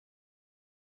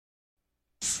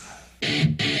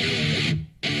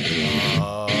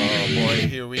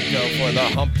for the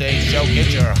Hump Day Show.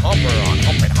 Get your humper on.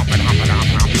 Hump it.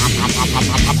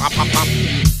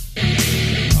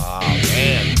 Oh,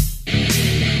 man.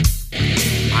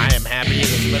 I am happy in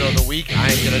the middle of the week.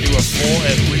 I am going to do a full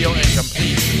and real and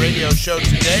complete radio show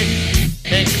today,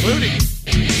 including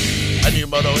a new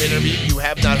moto interview you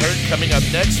have not heard coming up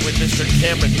next with Mr.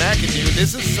 Cameron McAdoo.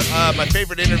 This is my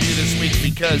favorite interview this week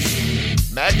because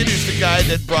McAdoo's the guy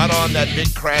that brought on that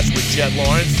big crash with Jet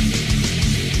Lawrence.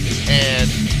 And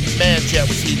man, Jet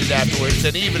was heated afterwards,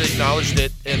 and he even acknowledged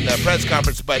it in the press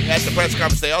conference. But at the press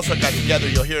conference, they also got together,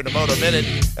 you'll hear in a Moto Minute,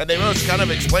 and they both kind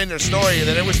of explained their story, and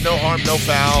then there was no harm, no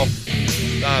foul.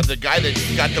 The guy that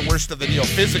got the worst of the deal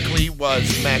physically was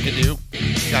McAdoo.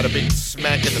 Got a big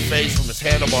smack in the face from his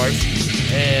handlebars,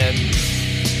 and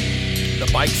the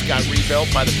bikes got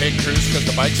rebuilt by the pit crews because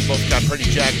the bikes both got pretty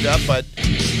jacked up, but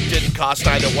didn't cost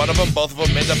either one of them. Both of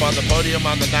them end up on the podium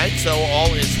on the night, so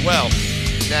all is well.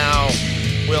 Now,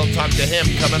 we'll talk to him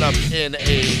coming up in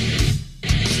a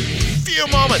few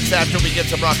moments after we get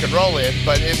some rock and roll in,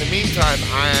 but in the meantime,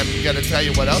 I'm going to tell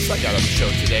you what else I got on the show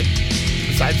today.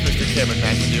 Besides Mr. Cameron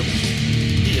McAdoo,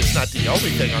 he is not the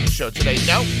only thing on the show today.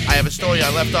 No, I have a story I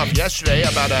left off yesterday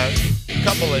about a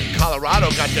couple in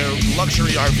Colorado got their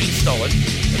luxury RV stolen,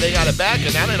 and they got it back,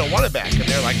 and now they don't want it back. And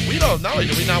they're like, we don't know,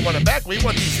 do we not want it back? We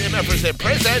want these MFers in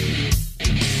prison.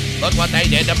 Look what they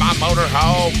did to my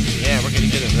motorhome. Yeah, we're going to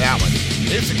get into that one.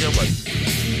 It's a good one.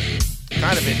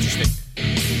 Kind of interesting.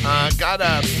 Got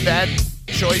a bad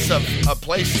choice of a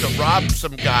place to rob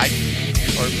some guy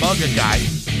or mug a guy.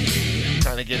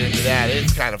 Kind of get into that.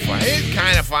 It's kind of funny. It's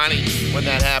kind of funny when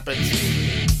that happens.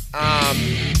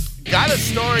 Got a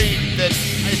story that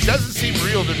it doesn't seem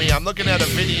real to me. I'm looking at a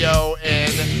video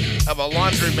of a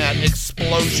laundromat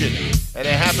explosion, and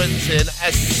it happens in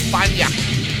España.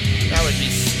 That would be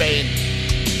Spain.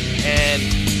 And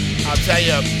I'll tell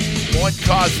you what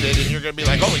caused it, and you're going to be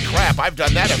like, holy crap, I've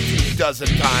done that a few dozen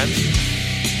times.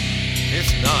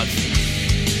 It's nuts.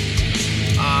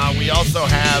 We also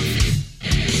have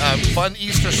a fun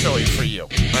Easter story for you.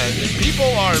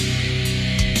 People are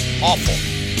awful.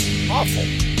 Awful.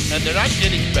 And they're not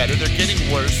getting better. They're getting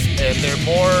worse. And they're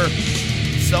more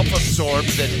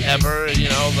self-absorbed than ever. You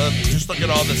know, just look at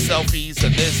all the selfies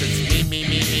and this. It's me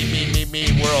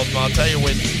world. And I'll tell you,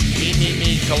 when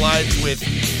me collides with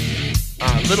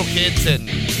little kids and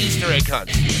Easter egg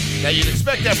hunts. Now, you'd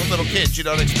expect that from little kids. You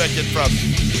don't expect it from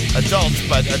adults,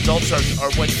 but adults are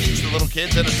what teach the little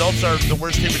kids, and adults are the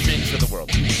worst human beings in the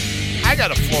world. I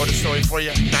got a Florida story for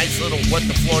you. Nice little what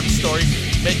the Florida story.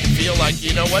 Make you feel like,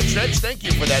 you know what, Stretch, thank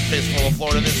you for that fistful of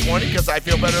Florida this morning, because I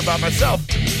feel better about myself.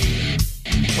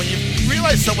 When you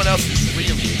realize someone else is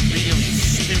really, really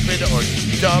stupid or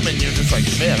dumb, and you're just like,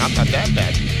 man, I'm not that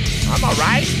bad. I'm all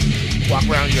right. Walk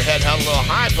around with your head held a little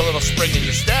high, put a little spring in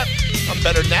your step. I'm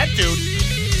better than that dude.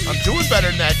 I'm doing better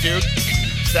than that dude.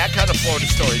 It's that kind of Florida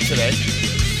story today.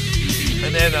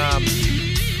 And then,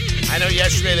 I know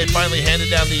yesterday they finally handed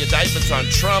down the indictments on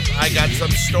Trump. I got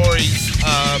some stories,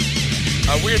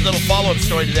 a weird little follow-up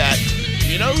story to that.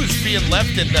 You know who's being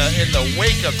left in the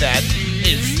wake of that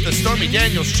is the Stormy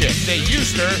Daniels chick. They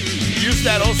used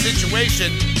that whole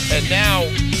situation, and now,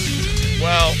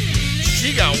 well,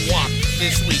 she got whopped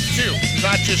this week too.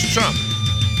 Not just Trump.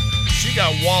 She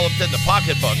got walloped in the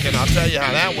pocketbook, and I'll tell you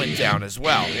how that went down as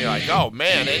well. You're like, oh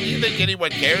man, and you think anyone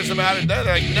cares about it? They're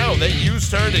like, no, they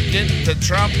used her to get to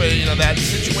Trump, that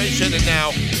situation, and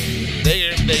now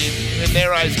they in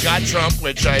their eyes got Trump,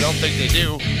 which I don't think they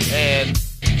do, and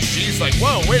she's like,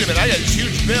 whoa, wait a minute, I got this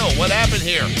huge bill. What happened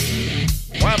here?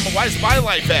 Why is my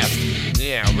life asked?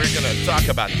 Yeah, we're gonna talk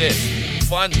about this.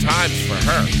 Fun times for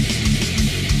her.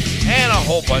 And a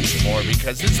whole bunch more,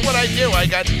 because it's what I do. I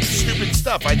got stupid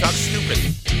stuff. I talk stupid.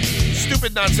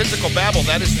 Stupid, nonsensical babble.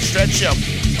 That is the Stretch Show.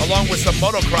 Along with some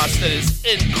motocross that is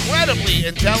incredibly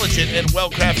intelligent and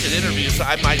well-crafted interviews,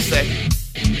 I might say.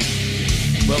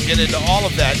 We'll get into all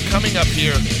of that coming up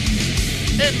here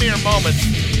in mere moments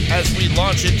as we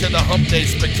launch into the Hump Day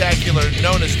Spectacular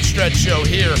known as the Stretch Show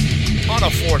here on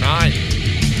a 4-9.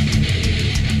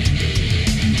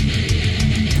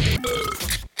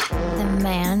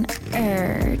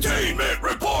 Manertainment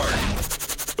Report!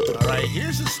 All right,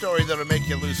 here's a story that'll make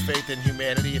you lose faith in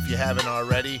humanity if you haven't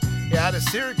already. Yeah, out of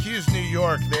Syracuse, New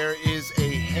York, there is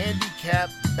a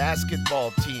handicap basketball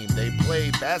team. They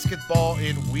play basketball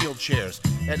in wheelchairs.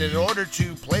 And in order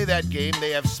to play that game,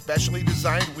 they have specially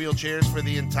designed wheelchairs for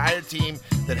the entire team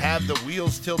that have the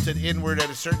wheels tilted inward at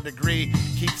a certain degree,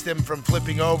 keeps them from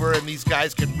flipping over, and these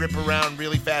guys can rip around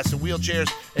really fast in wheelchairs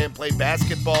and play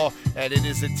basketball. And it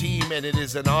is a team, and it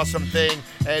is an awesome thing.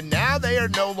 And now they are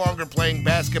no longer playing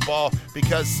basketball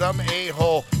because some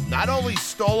a-hole not only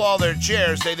stole all their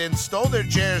chairs, they then stole their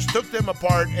chairs, took them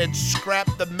apart, and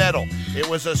scrapped the metal. It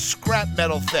was a scrap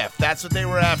metal theft. That's what they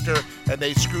were after, and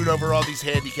they screwed over all these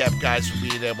handicapped guys from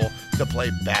being able to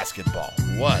play basketball.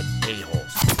 What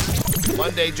a-holes.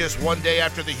 Monday, just one day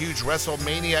after the huge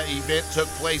WrestleMania event took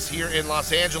place here in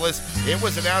Los Angeles, it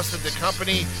was announced that the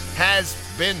company has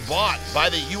been bought by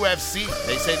the UFC.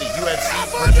 They say the UFC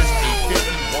purchased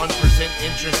a 51%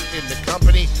 interest in the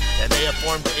company, and they have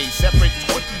formed a separate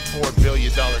 $24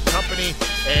 billion company.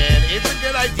 And it's a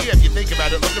good idea if you think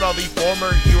about it. Look at all the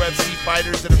former UFC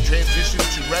fighters that have transitioned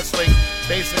to wrestling.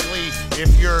 Basically, if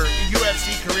your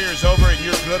UFC career is over and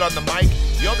you're good on the mic,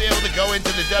 you'll be able to go into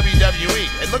the WWE.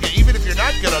 And look at, even if you're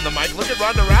not good on the mic, look at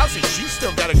Ronda Rousey. She's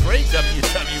still got a great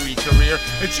WWE career,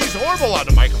 and she's horrible on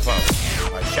the microphone.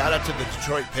 Shout out to the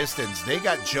Detroit Pistons. They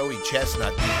got Joey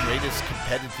Chestnut, the greatest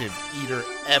competitive eater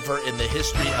ever in the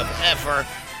history of ever.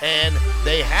 And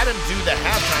they had him do the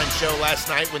halftime show last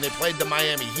night when they played the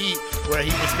Miami Heat, where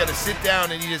he was going to sit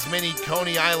down and eat as many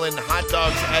Coney Island hot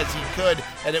dogs as he could.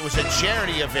 And it was a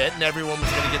charity event, and everyone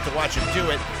was going to get to watch him do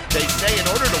it. They say in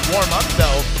order to warm up,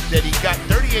 though, that he got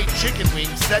 38 chicken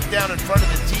wings set down in front of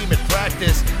the team at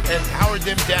practice and powered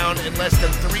them down in less than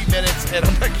 3 minutes. And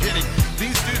I'm not kidding.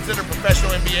 These dudes that are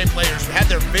professional NBA players had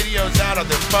their videos out on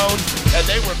their phones, and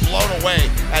they were blown away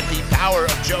at the power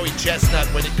of Joey Chestnut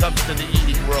when it comes to the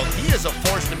eating world. He is a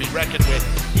force to be reckoned with.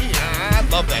 I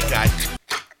love that guy.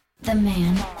 The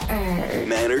man.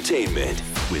 Manertainment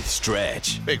with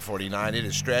Stretch. Big 49, it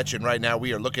is Stretch, and right now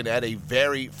we are looking at a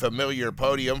very familiar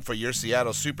podium for your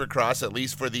Seattle Supercross, at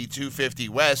least for the 250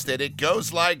 West, and it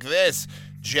goes like this.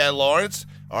 Jed Lawrence,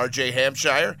 R.J.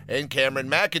 Hampshire, and Cameron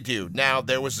McAdoo. Now,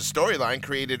 there was a storyline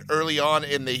created early on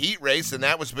in the heat race, and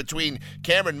that was between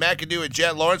Cameron McAdoo and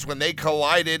Jed Lawrence. When they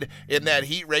collided in that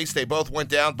heat race, they both went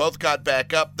down, both got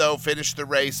back up, though, finished the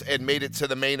race, and made it to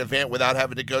the main event without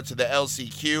having to go to the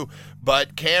LCQ.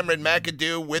 But Cameron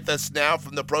McAdoo with us now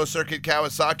from the Pro Circuit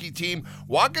Kawasaki team.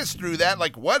 Walk us through that.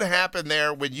 Like, what happened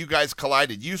there when you guys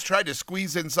collided? You tried to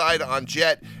squeeze inside on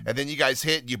Jet, and then you guys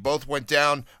hit, and you both went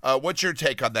down. What's your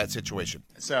take on that situation?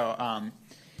 So,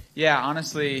 yeah,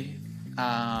 honestly,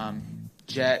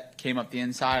 Jet came up the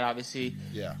inside, obviously,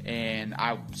 and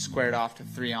I squared off to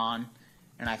 3-on,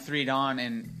 and I 3'd on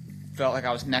and felt like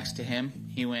I was next to him.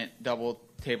 He went double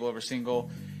table over single,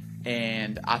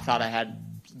 and I thought I had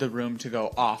the room to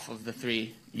go off of the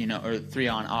 3, or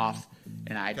 3-on off,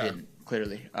 and I didn't,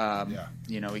 clearly.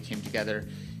 We came together.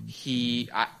 The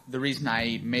reason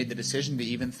I made the decision to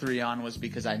even 3-on was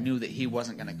because I knew that he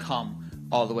wasn't going to come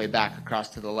all the way back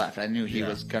across to the left. I knew he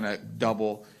was going to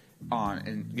double on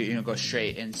and go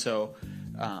straight. And so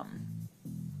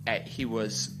he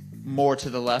was more to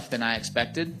the left than I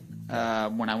expected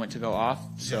when I went to go off.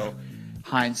 So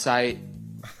hindsight,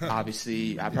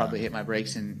 obviously, I probably hit my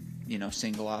brakes and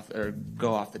single off or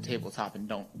go off the tabletop and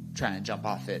don't try and jump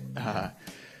off it.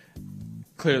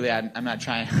 Clearly, I'm not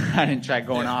trying. I didn't try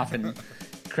going off and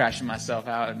crashing myself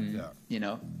out and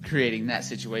creating that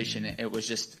situation. It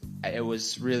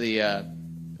was really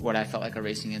what I felt like a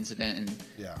racing incident, and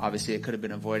obviously it could have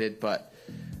been avoided, but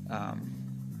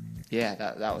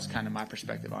that was kind of my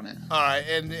perspective on it. All right,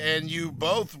 and you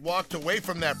both walked away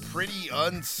from that pretty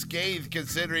unscathed,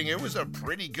 considering it was a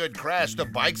pretty good crash. The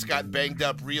bikes got banged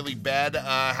up really bad.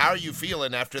 How are you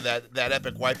feeling after that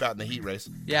epic wipeout in the heat race?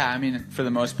 Yeah, I mean, for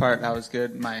the most part, that was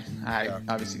good. I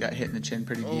obviously got hit in the chin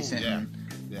pretty decent. And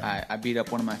I beat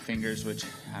up one of my fingers, which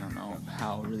I don't know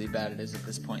how really bad it is at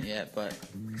this point yet, but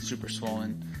super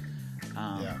swollen.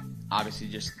 Obviously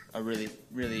just a really,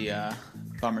 really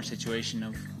bummer situation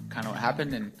of kind of what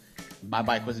happened, and my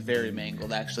bike was very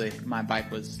mangled, actually. My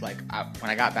bike was like, when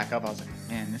I got back up, I was like,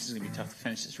 man, this is going to be tough to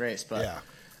finish this race, but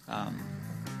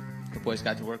the boys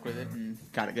got to work with it and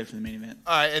got it good for the main event.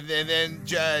 All right, and then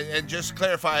just to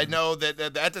clarify, I know that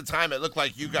at the time it looked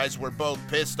like you guys were both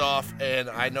pissed off, and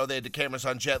I know they had the cameras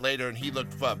on Jet later, and he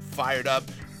looked fired up,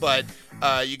 but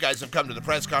you guys have come to the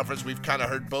press conference. We've kind of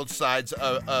heard both sides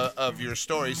of your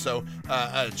story, so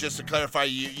just to clarify,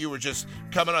 you were just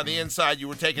coming on the inside, you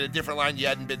were taking a different line, you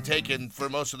hadn't been taken for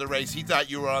most of the race. He thought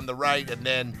you were on the right, and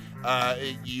then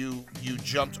you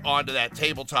jumped onto that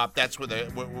tabletop. That's where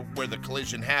the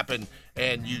collision happened,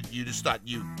 and you just thought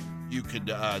you you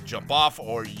could jump off,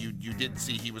 or you didn't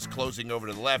see he was closing over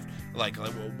to the left? Like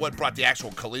what brought the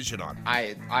actual collision on?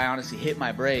 I honestly hit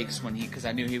my brakes because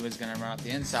I knew he was going to run off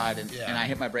the inside, and I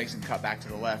hit my brakes and cut back to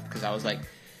the left because I was like,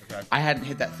 I hadn't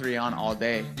hit that 3 on all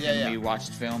day. We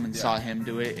watched film and saw him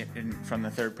do it from the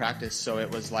third practice. So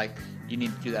it was like, you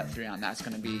need to do that 3 on. That's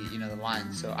going to be, the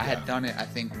line. So I had done it, I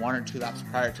think, 1 or 2 laps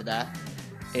prior to that.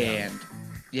 And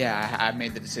I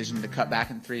made the decision to cut back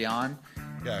in 3 on.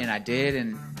 And I did.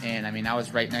 And I mean, I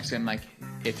was right next to him. Like,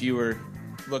 if you were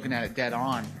looking at it dead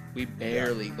on, we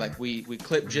barely, like, we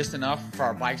clipped just enough for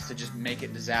our bikes to just make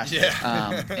it disastrous.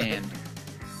 And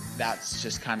that's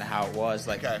just kind of how it was.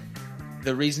 Like,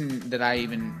 the reason that I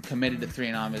even committed to 3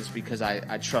 on is because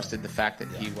I trusted the fact that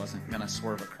he wasn't going to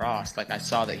swerve across. Like, I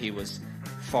saw that he was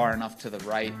far enough to the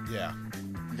right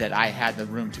that I had the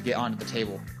room to get onto the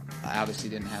table. I obviously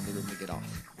didn't have the room to get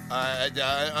off.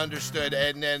 I understood.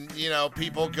 And then,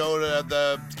 people go to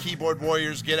the keyboard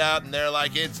warriors, get out, and they're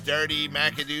like, it's dirty,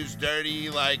 McAdoo's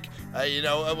dirty. Like,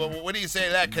 what do you say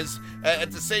to that? Because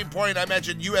at the same point, I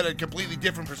imagine you had a completely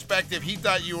different perspective. He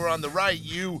thought you were on the right.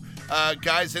 You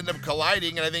guys end up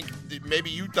colliding, and I think maybe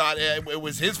you thought it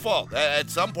was his fault at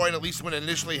some point, at least when it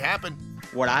initially happened.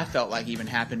 What I felt like even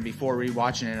happened before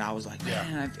rewatching it, I was like,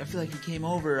 man, I feel like he came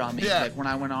over on me, like when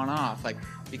I went on off, like,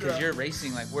 because you're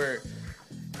racing, like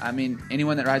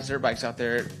anyone that rides dirt bikes out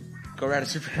there, go ride a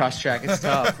supercross track. It's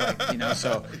tough,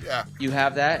 so you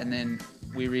have that, and then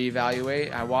we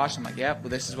reevaluate. I watch, I'm like, well,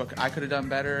 this is what I could have done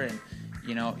better, and,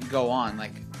 you go on.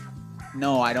 Like,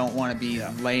 no, I don't want to be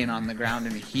laying on the ground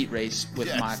in a heat race with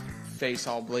my face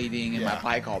all bleeding and my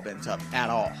bike all bent up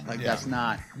at all. Like, that's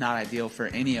not ideal for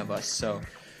any of us. So,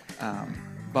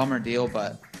 bummer deal,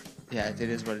 but it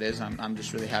is what it is. I'm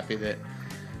just really happy that,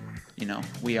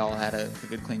 we all had a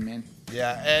good clean main.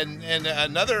 Yeah, and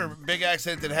another big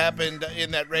accident that happened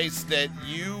in that race that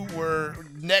you were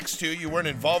next to, you weren't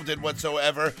involved in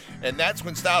whatsoever, and that's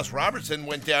when Styles Robertson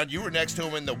went down. You were next to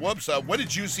him in the whoops. What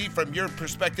did you see from your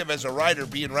perspective as a rider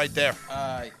being right there?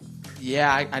 I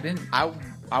didn't.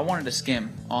 I wanted to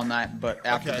skim all night, but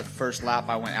after the first lap,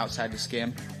 I went outside to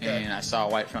skim, and I saw a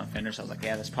white front fender, so I was like,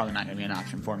 that's probably not going to be an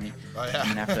option for me. I'm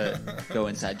going to have to go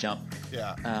inside jump.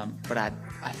 But I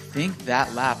think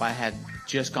that lap I had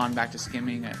just gone back to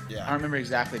skimming. I don't remember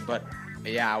exactly, but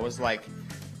I was like,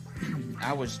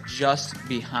 I was just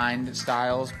behind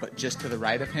Styles, but just to the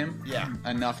right of him.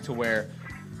 Enough to where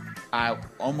I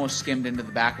almost skimmed into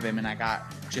the back of him, and I got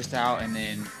just out, and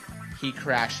then he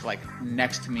crashed like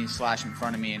next to me / in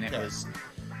front of me, and it was,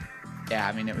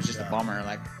 it was just a bummer.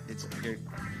 Like,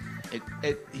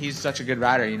 he's such a good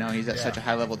rider, he's at such a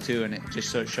high level too, and it just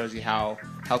shows you how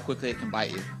quickly it can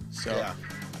bite you. So,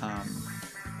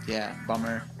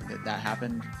 bummer that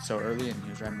happened so early, and he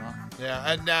was riding well.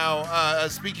 Yeah, and now,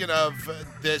 speaking of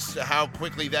this, how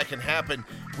quickly that can happen,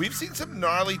 we've seen some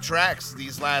gnarly tracks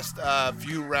these last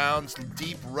few rounds,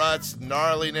 deep ruts,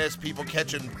 gnarliness, people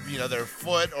catching, their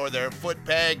foot or their foot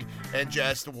peg and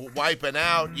just wiping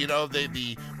out,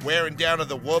 the wearing down of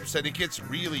the whoops, and it gets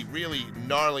really, really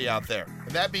gnarly out there.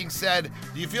 And that being said,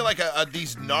 do you feel like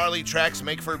these gnarly tracks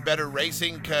make for better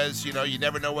racing? Because, you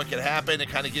never know what could happen. It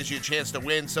kind of gives you a chance to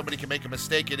win. Somebody can make a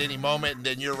mistake at any moment, and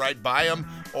then you're right by them.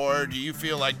 Or do you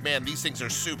feel like, man, these things are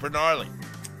super gnarly?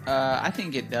 I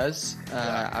think it does.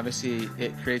 Obviously,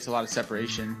 it creates a lot of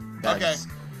separation.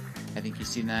 I think you've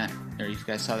seen that, or you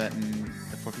guys saw that in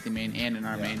the 450 main and in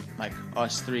our main. Like,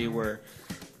 us three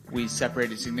we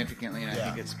separated significantly, and I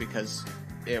think it's because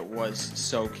it was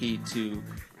so key to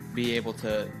be able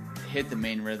to hit the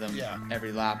main rhythm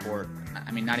every lap, or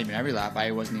not even every lap.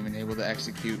 I wasn't even able to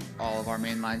execute all of our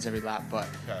main lines every lap, but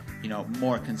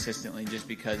more consistently, just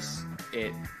because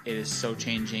it is so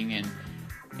changing,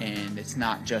 and it's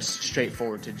not just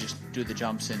straightforward to just do the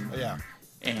jumps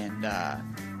and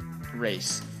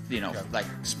race, like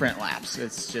sprint laps.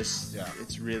 It's just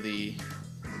it's really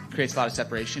creates a lot of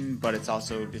separation, but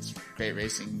it's great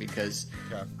racing because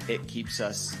it keeps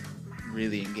us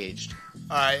really engaged.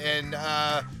 All right, and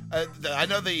I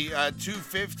know the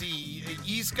 250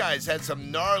 East guys had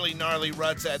some gnarly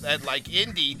ruts at like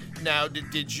Indy. Now,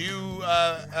 did you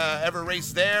ever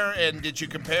race there, and did you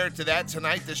compare it to that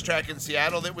tonight, this track in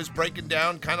Seattle that was breaking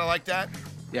down kind of like that?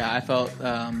 Yeah, I felt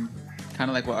kind of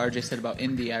like what RJ said about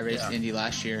Indy. I raced Indy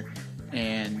last year,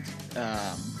 and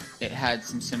it had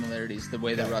some similarities. The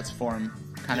way the ruts form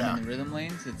kind of in the rhythm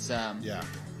lanes, it's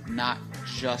not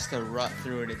just a rut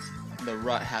through it. The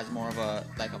rut has more of a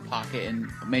pocket and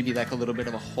maybe like a little bit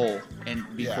of a hole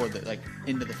before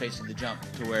into the face of the jump,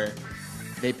 to where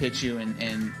they pitch you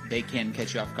and they can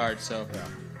catch you off guard. So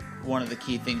one of the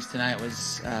key things tonight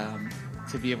was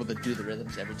to be able to do the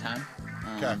rhythms every time.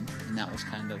 And that was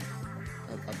kind of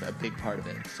a big part of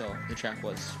it. So the track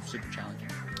was super challenging.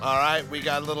 All right, we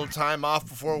got a little time off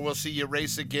before we'll see you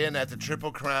race again at the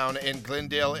Triple Crown in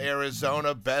Glendale,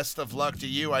 Arizona. Best of luck to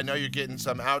you. I know you're getting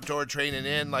some outdoor training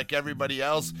in like everybody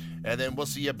else, and then we'll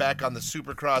see you back on the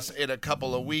Supercross in a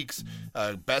couple of weeks.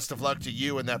 Best of luck to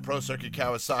you and that Pro Circuit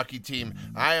Kawasaki team.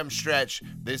 I am Stretch.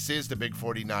 This is the Big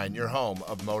 49, your home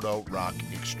of Moto Rock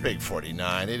Extreme. Big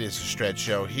 49, it is a Stretch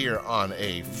show here on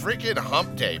a freaking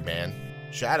hump day, man.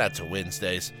 Shout out to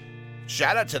Wednesdays.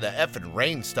 Shout out to the effing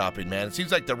rain stopping, man. It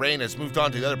seems like the rain has moved on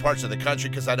to the other parts of the country,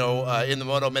 because I know in the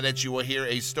Moto Minutes you will hear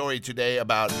a story today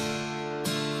about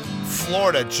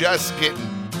Florida just getting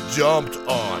dumped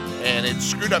on. And it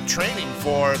screwed up training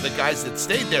for the guys that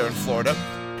stayed there in Florida,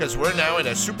 because we're now in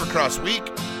a Supercross week,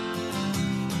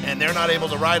 and they're not able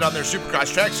to ride on their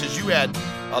Supercross tracks because you had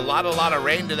a lot of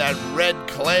rain to that red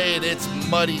clay, and it's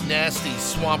muddy, nasty,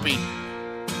 swampy.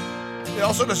 It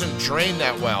also doesn't drain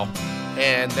that well,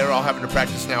 and they're all having to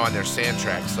practice now on their sand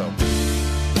tracks. So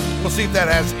we'll see if that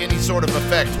has any sort of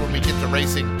effect when we get to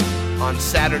racing on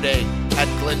Saturday at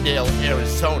Glendale,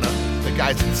 Arizona. The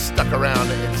guys that stuck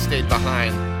around and stayed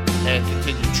behind and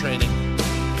continued training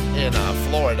in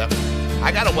Florida.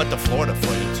 I got a What the Florida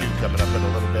for you, too, coming up in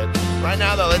a little bit. Right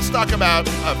now, though, let's talk about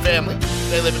a family.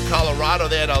 They live in Colorado.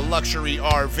 They had a luxury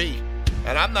RV.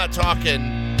 And I'm not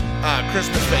talking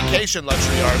Christmas vacation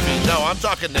luxury RV. No, I'm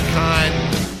talking the kind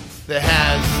that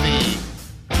has the,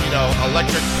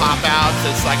 electric pop-outs.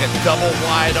 It's like a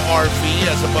double-wide RV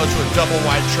as opposed to a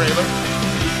double-wide trailer.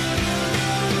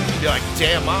 You're like,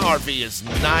 damn, my RV is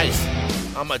nice.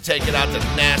 I'm going to take it out to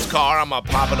NASCAR. I'm going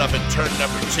to pop it up in turn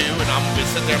number 2, and I'm going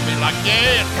to sit there and be like,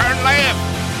 yeah, turn left.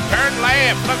 Turn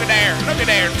left. Look at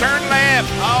there. Turn left.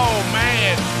 Oh,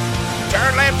 man.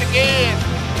 Turn left again.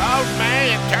 Oh,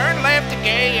 man. Turn left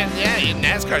again. Yeah,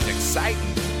 NASCAR's exciting.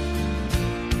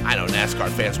 I know NASCAR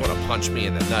fans want to punch me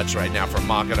in the nuts right now for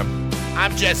mocking them.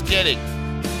 I'm just kidding.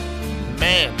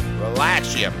 Man,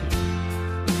 relax, you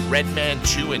red man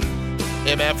chewing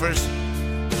MFers.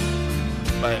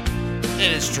 But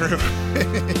it is true.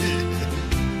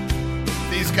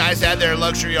 These guys had their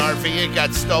luxury RV. It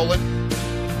got stolen.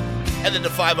 And then the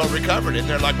 5-0 recovered. And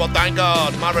they're like, well, thank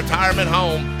God, my retirement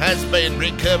home has been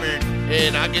recovered.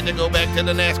 And I get to go back to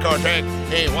the NASCAR track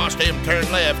and watch them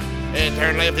turn left and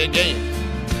turn left again.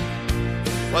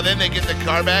 Well, then they get the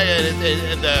car back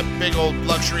and the big old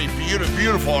luxury,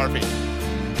 beautiful RV.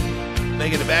 They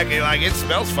get it back and they're like, it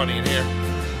smells funny in here.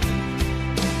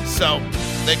 So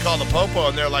they call the Popo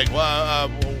and they're like, well,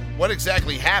 what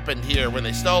exactly happened here when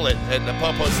they stole it? And the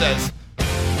Popo says,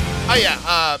 oh yeah,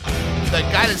 the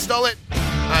guy that stole it,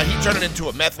 he turned it into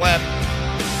a meth lab.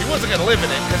 He wasn't going to live in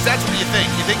it, because that's what you think.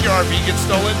 You think your RV gets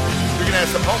stolen, you're going to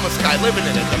have some homeless guy living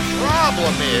in it. The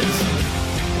problem is,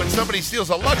 when somebody steals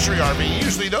a luxury RV,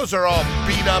 usually those are all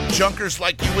beat up junkers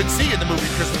like you would see in the movie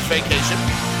Christmas Vacation,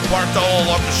 parked all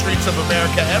along the streets of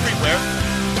America everywhere.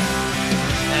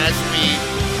 As we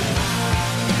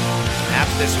have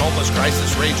this homeless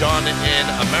crisis rage on in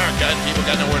America, and people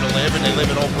got nowhere to live, and they live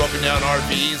in old broken down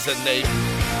RVs, and they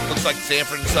looks like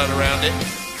Sanford and Son around it.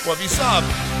 Well, if you saw,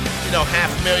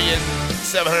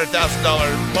 $500,700,000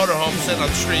 motorhome sitting on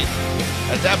the street,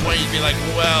 at that point you'd be like,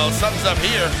 well, something's up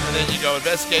here, and then you go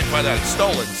investigate and find out it's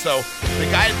stolen. So the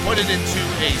guy put it into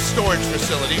a storage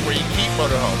facility where you keep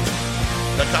motorhomes.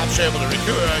 The cops were able to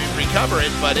recover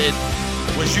it, but it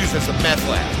was used as a meth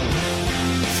lab.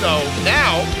 So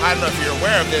now, I don't know if you're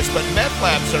aware of this, but meth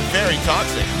labs are very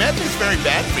toxic. Meth is very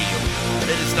bad for you.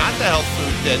 It is not the health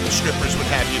food that strippers would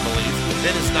have you believe.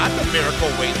 It is not the miracle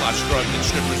weight loss drug that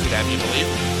strippers would have you believe.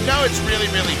 No, it's really,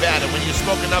 really bad. And when you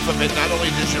smoke enough of it, not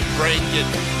only does your brain get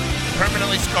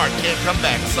permanently scarred, can't come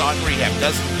back, saw it in rehab,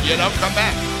 doesn't, come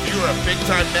back. If you're a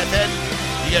big-time meth head,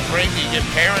 you get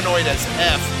paranoid as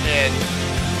F, and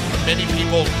many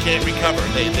people can't recover.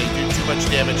 They do too much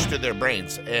damage to their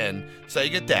brains. And so you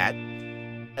get that,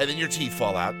 and then your teeth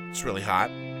fall out. It's really hot.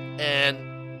 And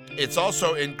it's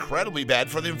also incredibly bad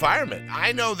for the environment.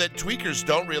 I know that tweakers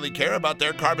don't really care about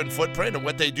their carbon footprint and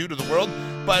what they do to the world,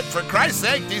 but for Christ's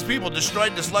sake, these people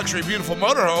destroyed this luxury, beautiful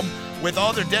motorhome with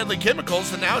all their deadly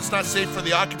chemicals, and now it's not safe for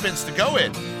the occupants to go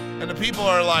in. And the people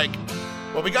are like,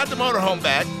 well, we got the motorhome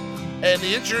back, and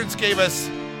the insurance gave us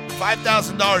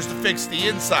 $5,000 to fix the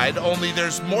inside, only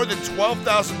there's more than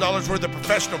 $12,000 worth of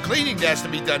professional cleaning that has to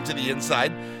be done to the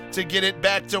inside to get it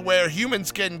back to where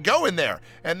humans can go in there.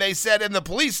 And they said, and the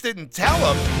police didn't tell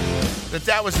them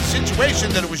that was the situation,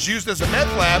 that it was used as a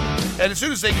meth lab. And as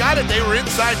soon as they got it, they were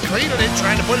inside cleaning it,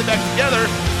 trying to put it back together.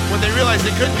 When they realized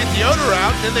they couldn't get the odor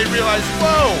out, then they realized,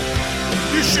 whoa,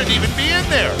 You shouldn't even be in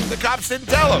there. The cops didn't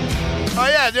tell him. Oh,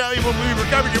 yeah, when we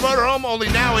recovered your motorhome, only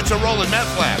now it's a rolling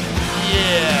meth lab.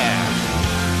 Yeah.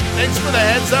 Thanks for the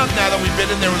heads up now that we've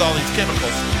been in there with all these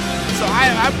chemicals. So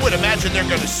I would imagine they're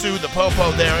going to sue the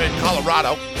popo there in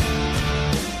Colorado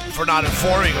for not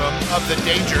informing them of the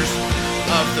dangers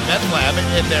of the meth lab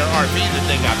in their RV that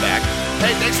they got back.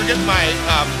 Hey, thanks for getting my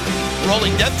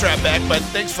rolling death trap back, but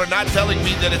thanks for not telling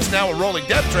me that it's now a rolling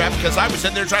death trap, because I was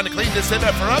in there trying to clean this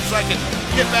MFR up so I could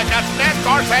get back out to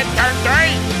NASCAR. Said turn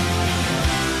 3.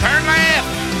 Turn left.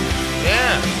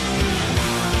 Yeah.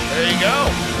 There you go.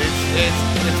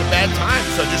 It's a bad time.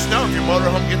 So just know if your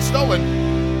motorhome gets stolen,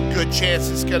 good chance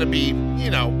it's going to be,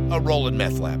 a rolling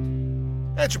meth lab.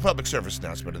 That's your public service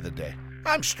announcement of the day.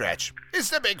 I'm Stretch. It's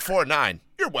the Big 4-9.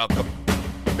 You're welcome.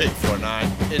 Big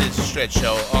 4-9. It is a Stretch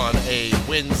show on a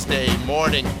Wednesday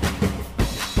morning.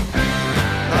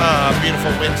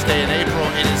 Beautiful Wednesday in April.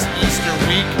 It is Easter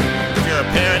week. If you're a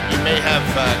parent, you may have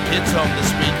kids home this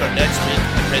week or next week,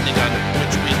 depending on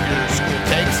which week your school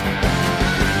takes.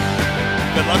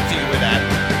 Good luck to you with that.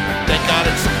 Thank God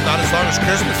it's not as long as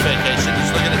Christmas vacation.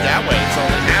 Just look at it that way. It's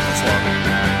only half as long.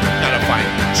 Gotta find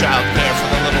child care for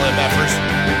the little MFers.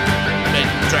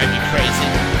 Drive you crazy.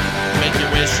 Make you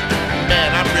wish.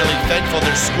 Man, I'm really thankful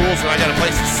there's schools and I got a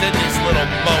place to send these little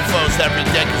mofos every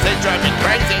day because they drive me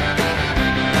crazy.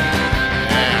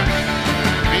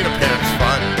 Being a parent's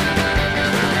fun.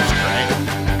 It's great.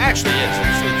 Actually,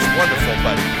 it's wonderful,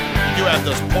 but you do have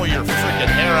those pull your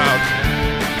freaking hair out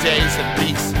days and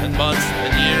weeks and months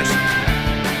and years.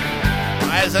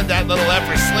 Why isn't that little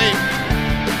effer asleep?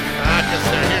 Because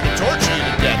they're here to torture you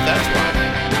to death, that's why.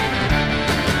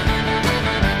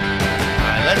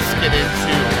 Alright, let's get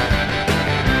into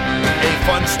a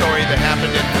fun story that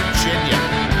happened in Virginia.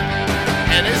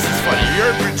 And this is funny,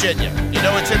 you're in Virginia. You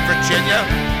know what's in Virginia?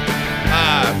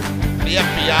 The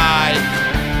FBI,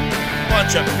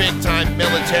 bunch of big-time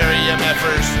military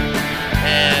MFers,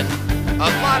 and a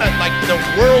lot of, the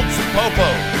world's popo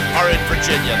are in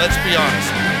Virginia, let's be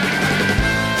honest.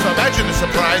 So imagine the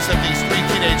surprise of these 3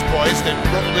 teenage boys that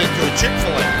rolled into a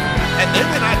Chick-fil-A. And they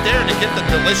were not there to get the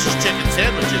delicious chicken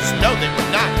sandwiches. No, they were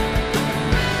not.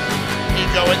 You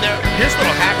go in there. Here's a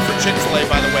little hack for Chick-fil-A,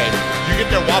 by the way. You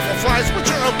get their waffle fries, which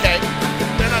are okay.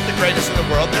 They're not the greatest in the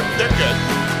world. They're good.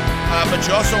 But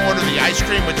you also order the ice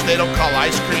cream, which they don't call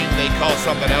ice cream. They call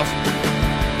something else.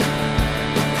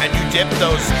 And you dip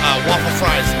those waffle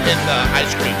fries in the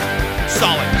ice cream.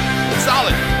 Solid.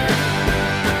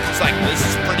 It's like, this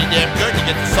is pretty damn good. You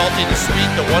get the salty, the sweet,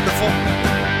 the wonderful,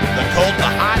 the cold, the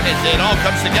hot, and it all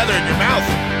comes together in your mouth.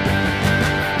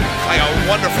 Like a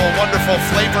wonderful, wonderful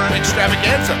flavor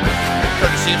extravaganza.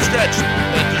 Courtesy of Stretch.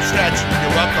 Thank you, Stretch.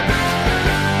 You're welcome.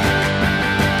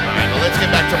 All right, well, let's get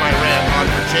back to my rant on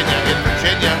Virginia. In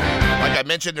Virginia, like I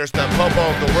mentioned, there's the popo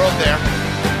of the world there.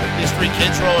 These 3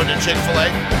 kids rolling in Chick-fil-A.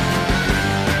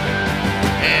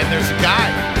 And there's a guy.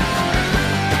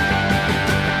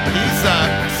 He's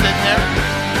sitting there,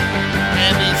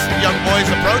 and these young boys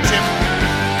approach him,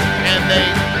 and they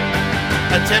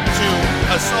attempt to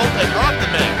assault and rob the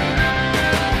man.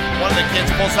 One of the kids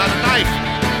pulls out a knife.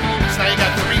 So now you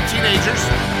got 3 teenagers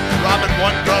robbing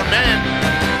 1 grown man,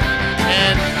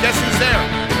 and guess who's there?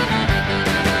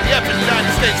 Yeah, for the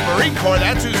United States Marine Corps,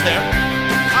 that's who's there.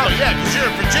 Oh yeah, because you're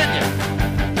in Virginia.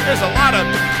 There's a lot of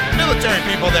military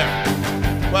people there.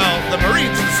 Well, the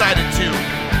Marines decided to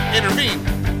intervene,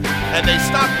 and they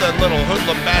stopped the little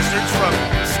hoodlum bastards from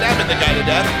stabbing the guy to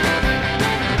death.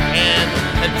 And,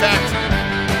 in fact,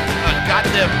 got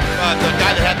them, the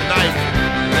guy that had the knife,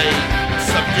 they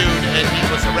subdued, and he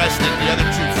was arrested. The other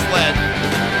 2 fled.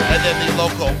 And then the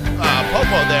local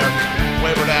popo there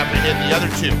wavered to apprehend the other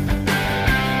 2.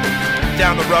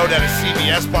 Down the road at a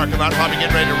CVS parking lot, probably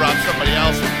getting ready to rob somebody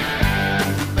else.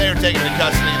 They were taken into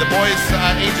custody. The boys,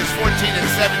 ages 14 and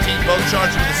 17, both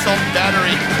charged with assault and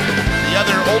battery. The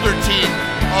other older teen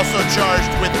also charged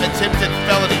with attempted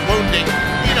felony wounding,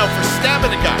 for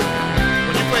stabbing a guy.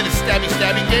 When you play the stabby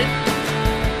game,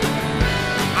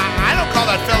 I don't call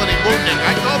that felony wounding.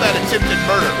 I call that attempted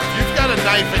murder. If you've got a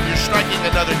knife and you're striking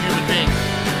another human being,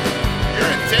 your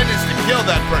intent is to kill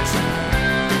that person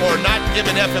or not give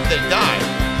an F if they die.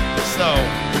 So,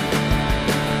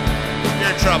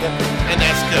 you're in trouble, and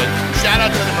that's good. Shout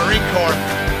out to the Marine Corps.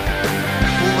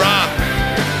 Hoorah.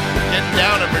 Getting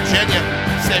down in Virginia,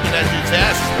 saving that dude's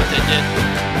ass is what they did.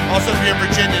 Also, if you're in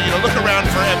Virginia, look around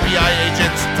for FBI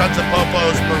agents, tons of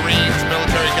popos, Marines,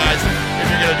 military guys, if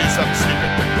you're going to do something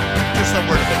stupid. Just a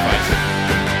word of advice.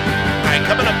 All right,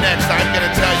 coming up next, I'm going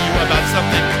to tell you about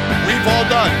something we've all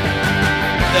done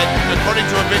that, according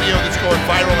to a video that's going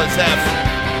viral as F,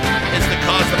 is the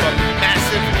cause of a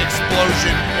massive explosion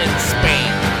explosion in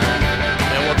Spain.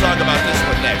 And we'll talk about this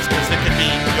one next, because it could be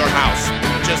your house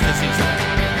just as easily,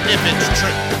 if it's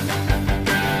true.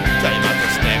 I'll tell you about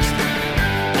this next.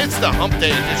 It's the Hump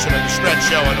Day edition of the Stretch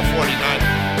Show on the 49.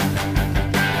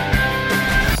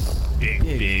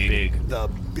 Big. The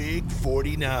Big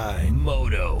 49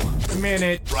 Moto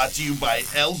Minute. Brought to you by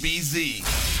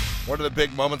LBZ. One of the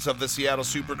big moments of the Seattle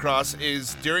Supercross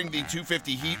is during the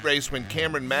 250 heat race when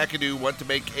Cameron McAdoo went to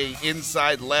make a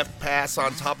inside left pass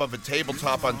on top of a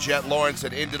tabletop on Jet Lawrence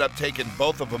and ended up taking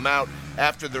both of them out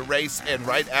after the race. And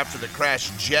right after the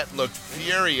crash, Jet looked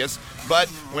furious. But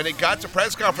when it got to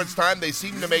press conference time, they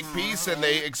seemed to make peace and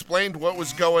they explained what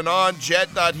was going on. Jet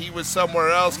thought he was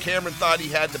somewhere else. Cameron thought he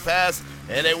had the pass.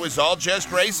 And it was all just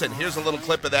racing. Here's a little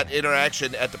clip of that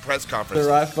interaction at the press conference.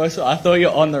 The right, first of all, I thought you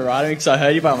were on the right because I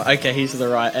heard you, but I'm like, okay, he's to the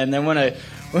right. And then when I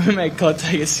made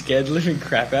contact, you're scared living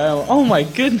crap out. I'm like, oh my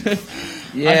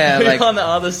goodness. Yeah, I like on the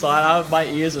other side, my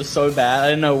ears were so bad.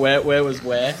 I didn't know where was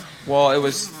where. Well, I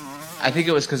think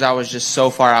it was because I was just so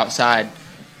far outside.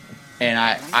 And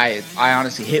I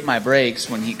honestly hit my brakes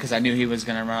because I knew he was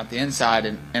going to run out the inside,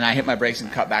 and I hit my brakes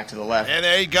and cut back to the left. And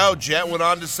there you go. Jet went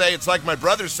on to say, it's like my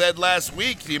brother said last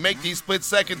week, you make these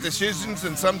split-second decisions,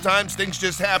 and sometimes things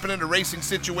just happen in a racing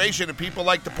situation, and people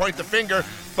like to point the finger,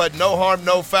 but no harm,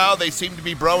 no foul. They seem to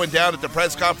be broing down at the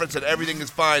press conference, and everything is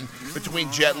fine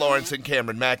between Jet Lawrence and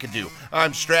Cameron McAdoo.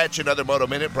 I'm Stretch. Another Moto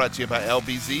Minute brought to you by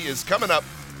LBZ is coming up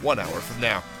 1 hour from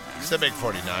now. It's the Big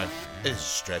 49. It's a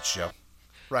Stretch Show.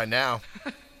 Right now.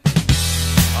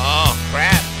 Oh,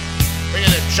 crap.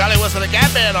 Bringing in Charlie Wilson and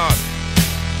Gap Band on.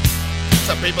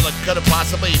 Some people that could have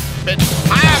possibly been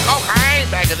high on cocaine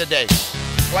back in the day.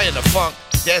 Playing the funk,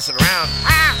 dancing around.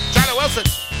 Charlie Wilson.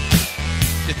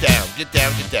 Get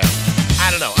down.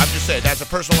 I don't know. I'm just saying, that's a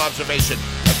personal observation.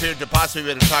 Appeared to possibly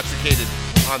have been intoxicated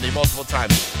on the multiple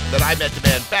times that I met the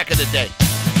man back in the day.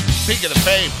 Speaking of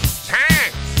fame, I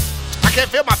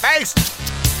can't feel my face.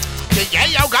 Yeah,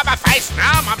 yo, got my face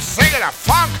numb. I'm singing a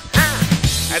funk.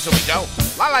 That's what we go. A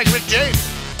lot like Rick James.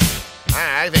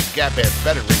 I think Gap Band's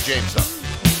better than Rick James, though.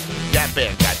 Gap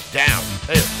Band got down.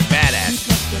 They were badass.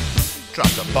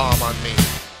 Dropped a bomb on me.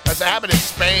 That's what happened in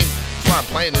Spain. That's why I'm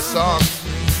playing this song.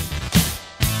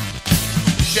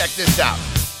 Check this out.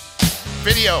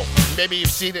 Video. Maybe you've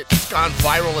seen it. It's gone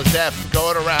viral as F.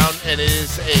 Going around, and it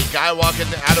is a guy walking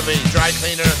out of a dry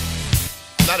cleaner.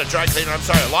 Not a dry cleaner, I'm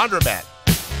sorry, a laundromat.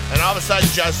 And all of a sudden,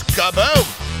 just kaboom!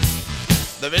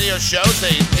 The video shows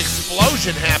a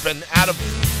explosion happen out of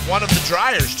one of the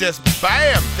dryers. Just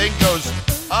bam! Thing goes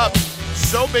up.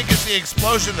 So big is the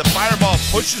explosion, the fireball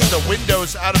pushes the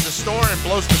windows out of the store and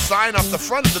blows the sign off the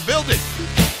front of the building.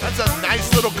 That's a nice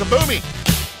little kaboomie.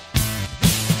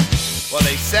 Well,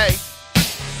 they say,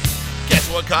 guess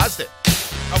what caused it?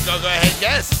 Oh, go ahead and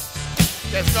guess.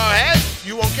 Guess, go ahead.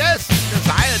 You won't guess, because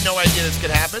I had no idea this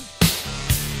could happen.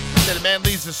 Then a man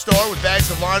leaves the store with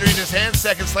bags of laundry in his hands.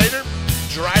 Seconds later,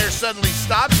 dryer suddenly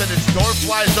stops and its door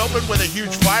flies open with a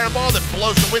huge fireball that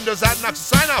blows the windows out and knocks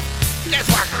the sign off. Guess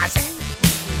what caused it?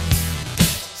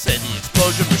 Said the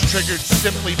explosion was triggered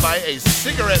simply by a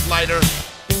cigarette lighter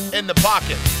in the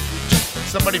pocket.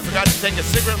 Somebody forgot to take a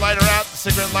cigarette lighter out. The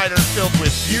cigarette lighter filled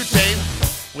with butane,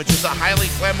 which is a highly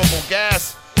flammable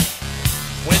gas.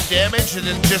 When damaged and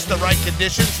in just the right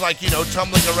conditions, like,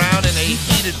 tumbling around in a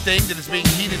heated thing that is being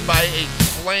heated by a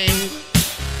flame,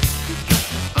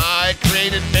 it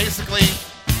created basically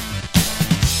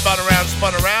spun around,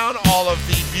 all of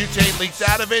the butane leaked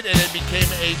out of it, and it became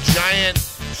a giant,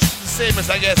 the same as,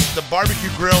 I guess, the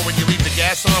barbecue grill when you leave the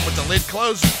gas on with the lid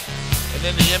closed, and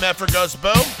then the MFer goes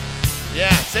boom. Yeah,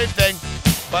 same thing,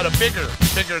 but a bigger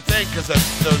thing, because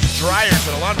those dryers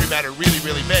in a laundromat are really,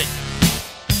 really big.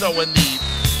 So when the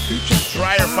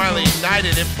dryer finally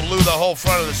ignited, it blew the whole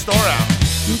front of the store out.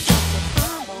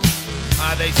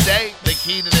 They say the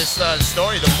key to this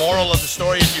story, the moral of the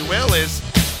story, if you will, is,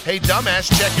 hey, dumbass,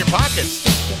 check your pockets.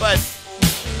 But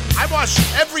I wash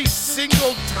every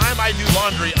single time I do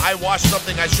laundry, I wash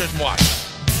something I shouldn't wash.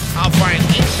 I'll find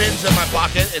ink pins in my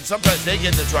pocket, and sometimes they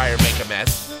get in the dryer and make a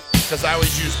mess, because I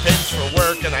always use pins for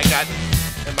work, and I got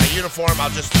in my uniform,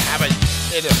 I'll just have it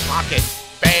in a pocket.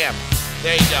 Bam.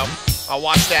 There you go. I'll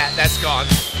wash that. That's gone.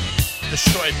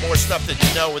 Destroyed more stuff than you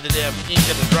know with the damn ink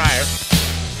in the dryer.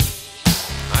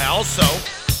 I also,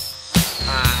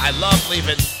 I love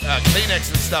leaving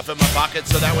Kleenex and stuff in my pocket,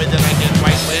 so that way then I get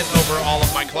white lint over all of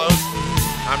my clothes.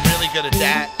 I'm really good at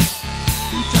that.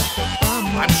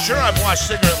 I'm sure I've washed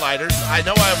cigarette lighters. I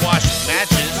know I've washed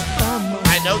matches.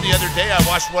 I know the other day I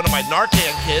washed one of my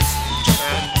Narcan kits.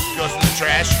 Goes in the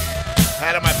trash.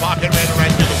 Had it in my pocket, ran it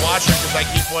right through the washer because I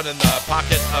keep one in the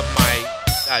pocket of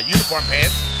my uniform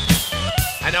pants.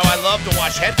 I know I love to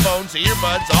wash headphones,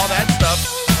 earbuds, all that stuff.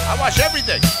 I wash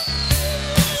everything.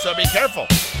 So be careful.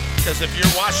 Because if you're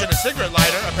washing a cigarette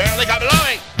lighter, apparently,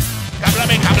 kablami,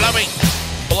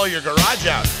 blow your garage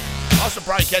out. Also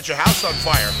probably catch your house on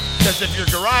fire. Because if your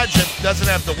garage doesn't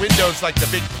have the windows like the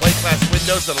big plate glass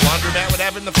windows that a laundromat would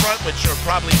have in the front, which are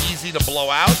probably easy to blow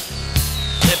out,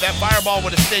 if that fireball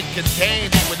would have stayed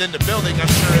contained within the building, I'm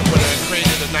sure it would have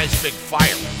created a nice big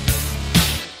fire.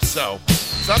 So,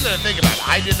 something to think about.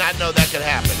 I did not know that could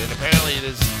happen, and apparently it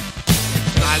is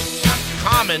not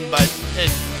common, but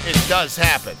it does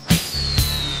happen.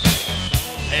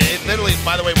 And it literally,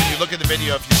 by the way, when you look at the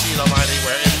video, if you see it online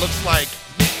anywhere, it looks like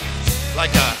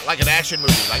an action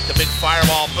movie, like the big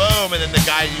fireball, boom, and then the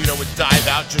guy, would dive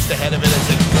out just ahead of it as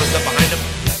it goes up behind him.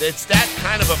 It's that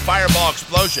kind of a fireball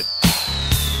explosion.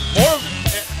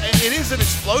 It is an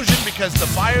explosion because the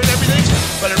fire and everything,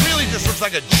 but it really just looks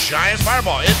like a giant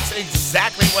fireball. It's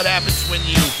exactly what happens when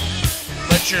you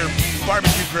let your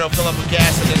barbecue grill fill up with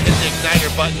gas and then hit the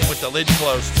igniter button with the lid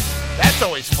closed. That's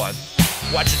always fun.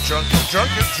 Watching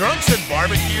drunks and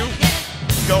barbecue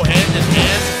go hand in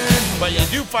hand, but you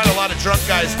do find a lot of drunk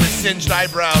guys with singed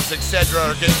eyebrows, etc.,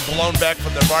 are getting blown back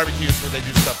from their barbecues when they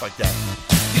do stuff like that.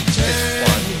 It's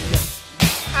fun.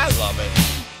 I love it.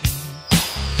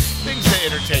 Things that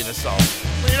entertain us all.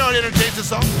 Well, you know what entertains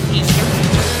us all?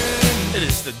 Easter. It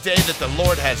is the day that the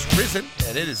Lord has risen,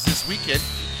 and it is this weekend.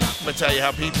 I'm going to tell you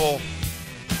how people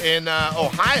in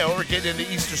Ohio are getting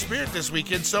into Easter spirit this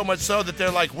weekend, so much so that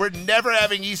they're like, we're never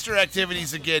having Easter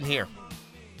activities again here.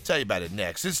 I'll tell you about it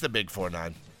next. This is the Big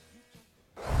 49.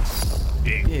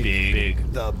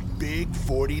 Big. The Big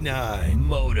 49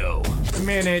 Moto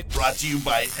Minute. Brought to you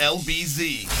by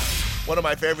LBZ. One of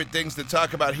my favorite things to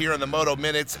talk about here on the Moto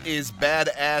Minutes is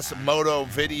badass moto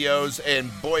videos, and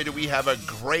boy, do we have a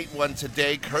great one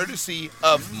today, courtesy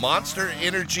of Monster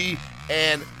Energy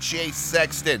and Chase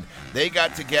Sexton. They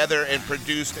got together and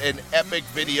produced an epic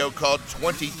video called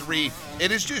 23.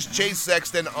 It is just Chase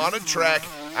Sexton on a track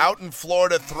out in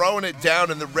Florida throwing it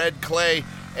down in the red clay.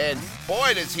 And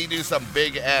boy, does he do some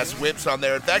big-ass whips on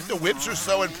there. In fact, the whips are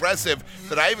so impressive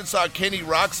that I even saw Kenny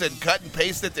Roxon cut and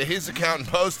paste it to his account and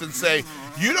post and say,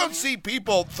 you don't see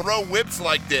people throw whips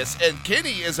like this. And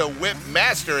Kenny is a whip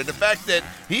master. And the fact that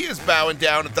he is bowing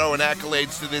down and throwing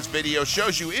accolades to this video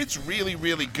shows you it's really,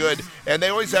 really good. And they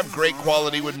always have great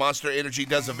quality when Monster Energy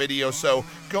does a video. So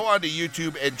go on to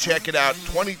YouTube and check it out.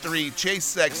 23, Chase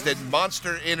Sexton,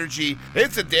 Monster Energy.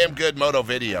 It's a damn good moto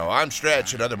video. I'm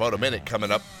Stretch, another Moto Minute coming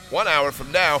up 1 hour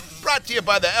from now. Brought to you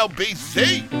by the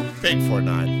LBC. Big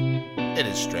 49. It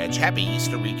is Stretch. Happy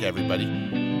Easter week, everybody.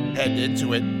 Heading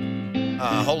into it.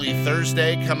 Holy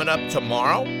Thursday coming up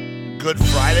tomorrow. Good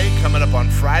Friday coming up on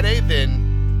Friday.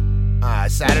 Then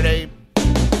Saturday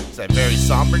is a very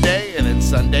somber day. And then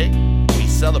Sunday, we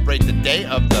celebrate the day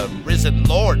of the risen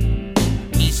Lord,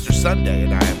 Easter Sunday.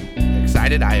 And I am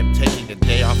excited. I am taking a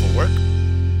day off of work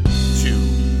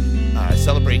to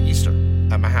celebrate Easter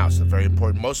at my house. A very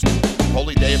important, most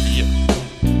holy day of the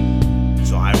year.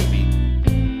 So I will be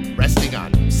resting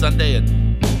on Sunday and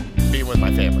being with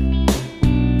my family.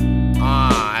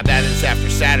 That is after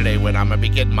Saturday when I'm going to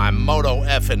be getting my Moto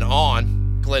effing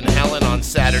on. Glen Helen on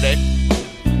Saturday.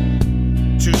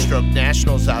 2-stroke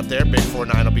nationals out there. Big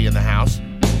 49 will be in the house.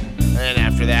 And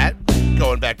after that,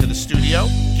 going back to the studio,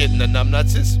 getting the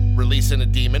numbnutses, releasing a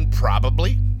demon,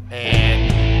 probably.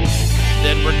 And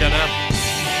then we're going to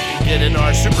get into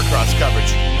our Supercross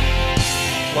coverage.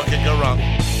 What could go wrong?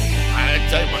 I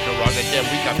tell you what could go wrong. That damn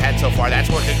week I've had so far, that's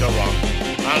what could go wrong.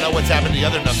 I don't know what's happened to the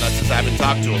other numbnutses. I haven't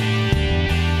talked to them.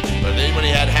 But if anybody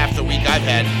had half the week I've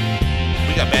had,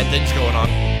 we got bad things going on.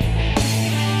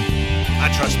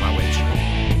 I trust my witch.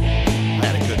 I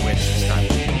had a good witch this time.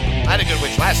 I had a good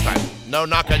witch last time. No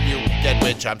knock on you, dead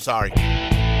witch. I'm sorry.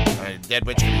 Dead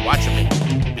witch could be watching me.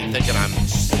 Be thinking I'm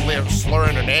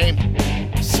slurring her name,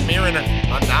 smearing her.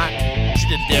 I'm not. She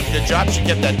did a damn good job. She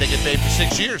kept that thing at bay for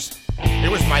 6 years. It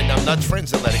was my numbnuts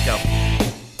friends that let it go.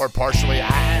 Or partially.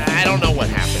 I don't know what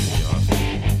happened.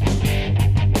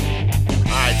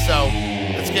 Alright, so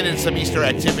let's get into some Easter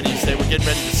activities. They were getting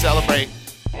ready to celebrate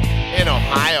in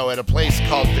Ohio at a place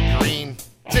called The Green.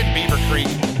 It's in Beaver Creek.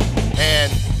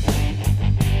 And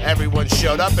everyone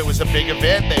showed up. It was a big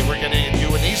event. They were going to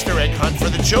do an Easter egg hunt for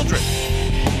the children.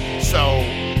 So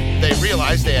they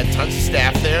realized they had tons of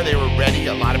staff there. They were ready.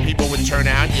 A lot of people would turn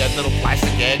out. You had little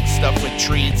plastic eggs stuffed with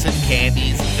treats and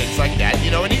candies and things like that.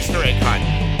 You know, an Easter egg hunt.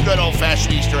 Good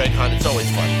old-fashioned Easter egg hunt. It's always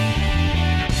fun.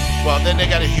 Well, then they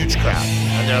got a huge crowd.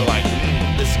 And they're like,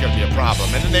 this is going to be a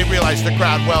problem. And then they realized the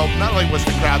crowd, well, not only was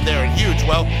the crowd there and huge,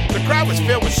 well, the crowd was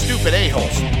filled with stupid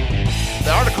a-holes.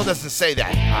 The article doesn't say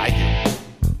that. I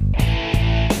do.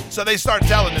 So they start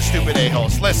telling the stupid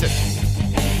a-holes, listen,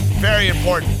 very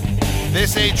important.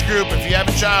 This age group, if you have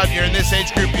a child, you're in this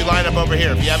age group, you line up over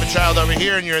here. If you have a child over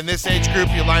here and you're in this age group,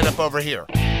 you line up over here.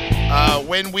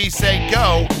 When we say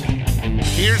go,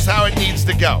 here's how it needs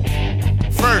to go.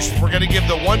 First, we're going to give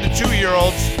the 1 to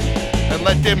 2-year-olds and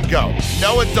let them go.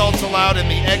 No adults allowed in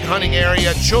the egg hunting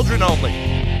area, children only.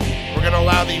 We're going to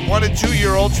allow the 1 and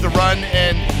 2-year-olds to run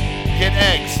and get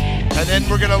eggs. And then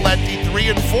we're going to let the 3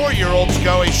 and 4-year-olds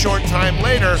go a short time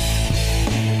later.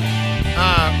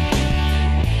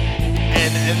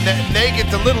 And they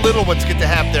get, the little ones get to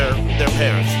have their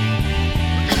parents.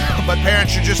 But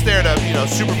parents, you're just there to,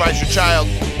 supervise your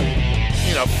child.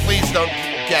 Please don't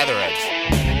gather eggs.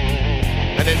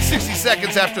 And then 60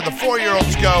 seconds after the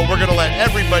 4-year-olds go, we're going to let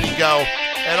everybody go,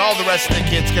 and all the rest of the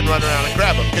kids can run around and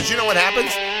grab them. Because you know what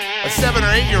happens? A 7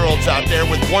 or 8-year-old's out there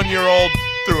with 1-year-old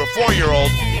through a 4-year-old,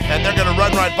 and they're going to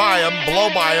run right by them, blow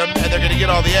by them, and they're going to get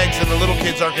all the eggs, and the little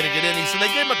kids aren't going to get any. So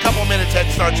they gave them a couple minutes head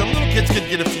start, so the little kids could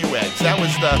get a few eggs. That was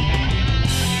the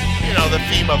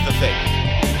theme of the thing.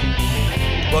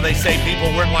 Well, they say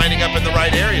people weren't lining up in the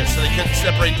right area, so they couldn't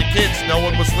separate the kids. No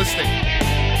one was listening.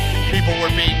 People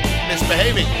were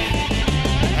misbehaving.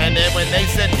 And then when they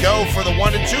said go for the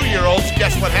 1 and 2-year-olds,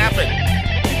 guess what happened?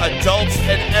 Adults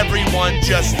and everyone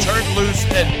just turned loose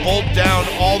and pulled down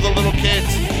all the little kids.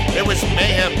 It was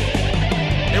mayhem.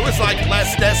 It was like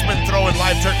Les Desmond throwing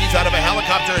live turkeys out of a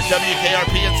helicopter at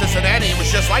WKRP in Cincinnati. It was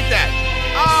just like that.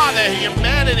 The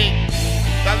humanity.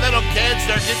 The little kids,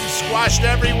 they're getting squashed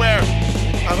everywhere.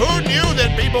 Who knew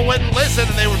that people wouldn't listen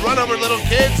and they would run over little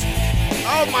kids?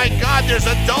 Oh my God, there's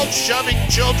adults shoving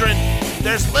children.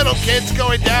 There's little kids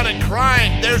going down and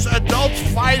crying. There's adults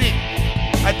fighting.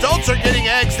 Adults are getting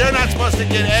eggs. They're not supposed to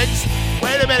get eggs.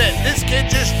 Wait a minute. This kid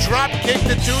just drop-kicked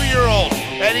a 2-year-old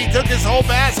and he took his whole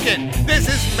basket. This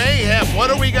is mayhem. What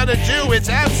are we going to do? It's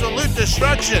absolute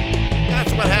destruction.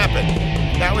 That's what happened.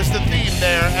 That was the theme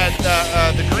there at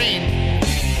the Green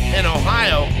in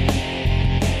Ohio.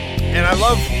 And I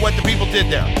love what the people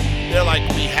did there. They're like,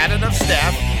 we had enough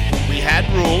staff. We had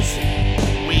rules.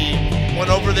 We went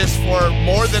over this for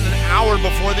more than an hour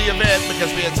before the event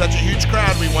because we had such a huge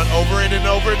crowd. We went over it and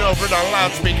over and over it on a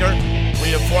loudspeaker.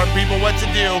 We informed people what to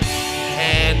do,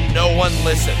 and no one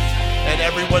listened. And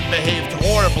everyone behaved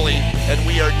horribly, and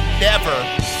we are never,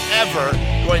 ever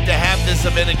going to have this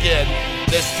event again.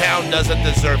 This town doesn't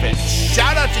deserve it.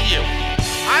 Shout out to you.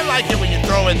 I like it when you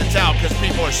throw in the towel because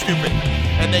people are stupid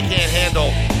and they can't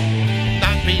handle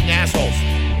not being assholes.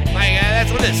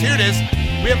 That's what it is. Here it is.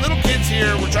 We have little kids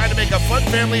here. We're trying to make a fun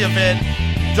family event.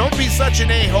 Don't be such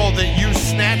an a-hole that you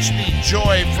snatch the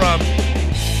joy from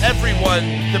everyone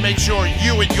to make sure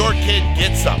you and your kid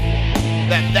get some.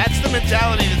 That's the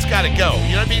mentality that's got to go.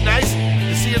 You know what would be nice?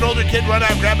 To see an older kid run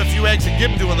out, grab a few eggs, and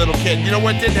give them to a little kid. You know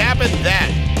what didn't happen?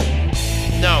 That.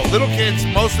 No, little kids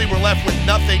mostly were left with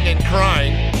nothing and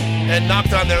crying and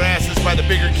knocked on their asses by the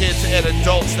bigger kids and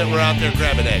adults that were out there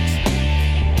grabbing eggs.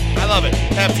 I love it.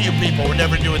 F you people. We're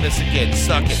never doing this again.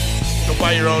 Suck it. Go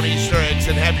buy your own Easter eggs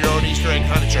and have your own Easter egg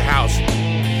hunt at your house.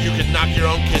 You can knock your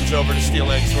own kids over to steal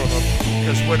eggs from them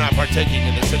because we're not partaking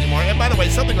in this anymore. And by the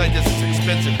way, something like this is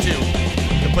expensive too,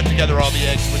 to put together all the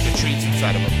eggs with the treats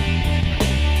inside of them.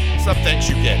 Some things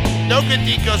you get. No good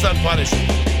deed goes unpunished.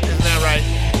 Isn't that right?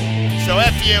 So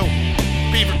F you,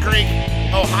 Beaver Creek,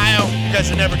 Ohio. You guys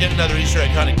will never get another Easter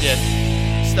egg hunt again.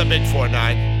 It's the Big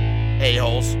 4-9.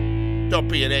 A-holes. Don't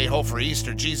be an a-hole for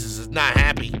Easter. Jesus is not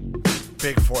happy.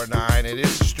 Big 4-9. It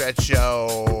is a stretch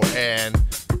show. And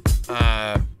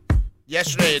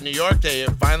yesterday in New York, they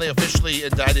finally officially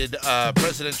indicted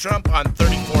President Trump on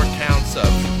 34 counts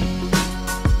of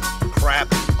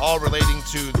crap, all relating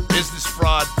to business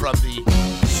fraud from the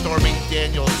Stormy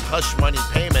Daniels hush money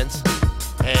payments.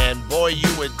 And boy, you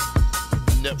wouldn't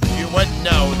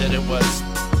know that it was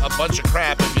a bunch of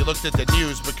crap if you looked at the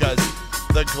news, because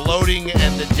the gloating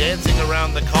and the dancing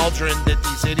around the cauldron that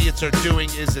these idiots are doing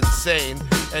is insane.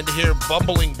 And to hear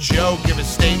Bumbling Joe give a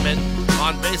statement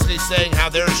on basically saying how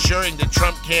they're assuring that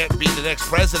Trump can't be the next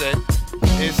president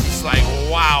is just like,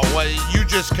 wow, well, you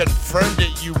just confirmed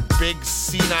it, you big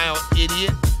senile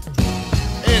idiot.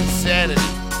 Insanity.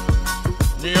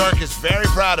 New York is very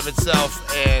proud of itself,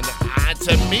 and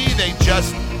to me, they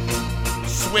just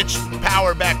switched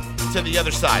power back to the other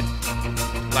side.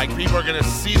 Like, people are going to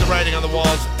see the writing on the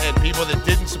walls, and people that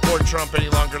didn't support Trump any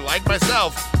longer, like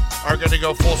myself, are going to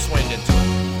go full swing into it.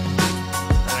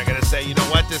 And are going to say, you know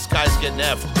what, this guy's getting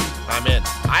effed. I'm in.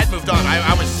 I'd moved on.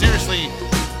 I was seriously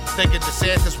thinking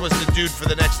DeSantis was the dude for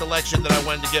the next election that I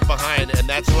wanted to get behind, and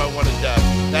that's who I wanted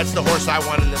that's the horse I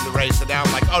wanted in the race. And now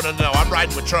I'm like, oh, no, I'm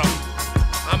riding with Trump.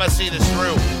 I'm going to see this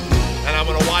through. and I'm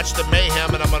going to watch the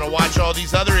mayhem, and I'm going to watch all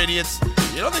these other idiots.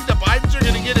 You don't think the Bidens are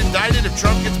going to get indicted if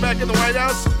Trump gets back in the White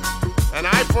House? An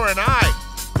eye for an eye,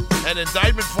 an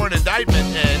indictment for an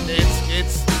indictment, and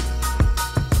it's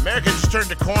America just turned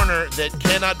a corner that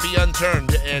cannot be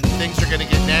unturned, and things are going to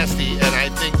get nasty, and I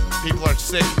think people are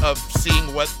sick of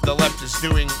seeing what the left is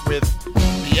doing with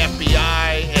the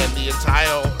FBI and the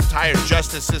entire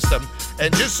justice system.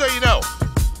 And just so you know,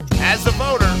 as a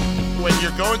voter, when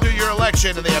you're going through your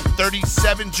election and they have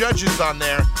 37 judges on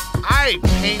there, I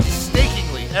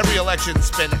painstakingly, every election,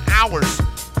 spend hours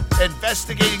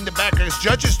investigating the backers.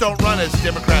 Judges don't run as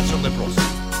Democrats or liberals.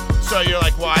 So you're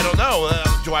like, well, I don't know.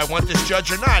 Do I want this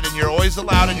judge or not? And you're always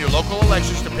allowed in your local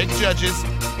elections to pick judges.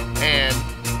 And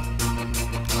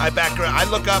I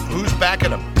look up who's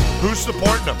backing them, who's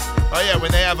supporting them. Oh, yeah,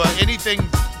 when they have anything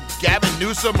Gavin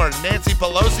Newsom or Nancy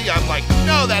Pelosi, I'm like,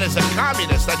 no, that is a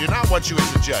communist. I do not want you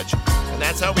as a judge. And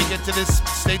that's how we get to this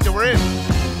state that we're in.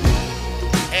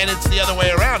 And it's the other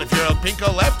way around. If you're a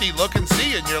pinko lefty, look and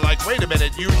see, and you're like, wait a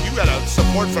minute, you got a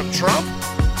support from Trump?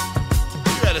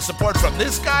 You had a support from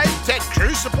this guy? Ted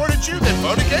Cruz supported you? Then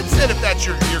vote against it if that's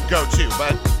your go-to.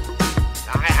 But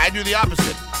I do the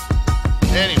opposite.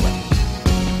 Anyway,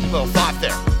 little thought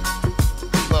there.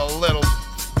 Little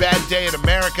bad day in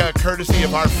America, courtesy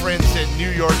of our friends in New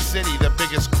York City, the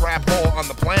biggest crap hole on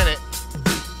the planet.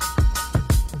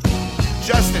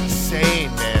 Just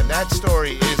insane, man. That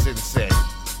story is insane.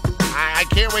 I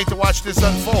can't wait to watch this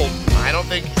unfold. I don't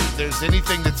think there's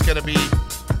anything that's going to be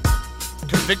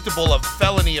convictable of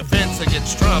felony offense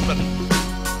against Trump. And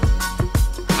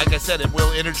like I said, it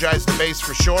will energize the base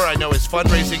for sure. I know his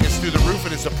fundraising is through the roof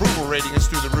and his approval rating is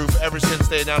through the roof ever since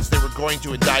they announced they were going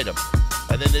to indict him.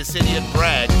 And then this idiot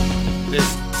Bragg,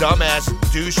 this dumbass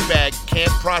douchebag,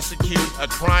 can't prosecute a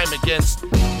crime against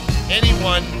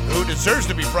anyone who deserves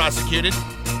to be prosecuted.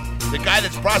 The guy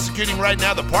that's prosecuting right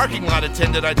now, the parking lot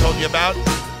attendant I told you about,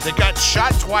 that got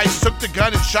shot twice, took the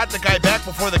gun and shot the guy back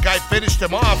before the guy finished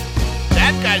him off.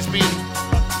 That guy's being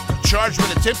charged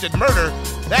with attempted murder.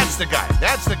 That's the guy.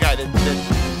 That's the guy that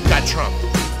got Trump.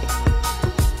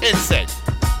 Insane.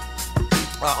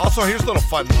 Also, here's a little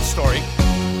fun story.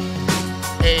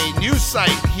 A news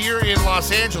site here in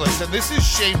Los Angeles, and this is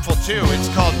shameful too. It's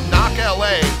called Knock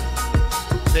LA.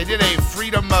 They did a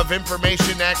Freedom of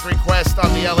Information Act request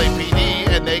on the LAPD,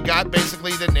 and they got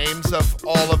basically the names of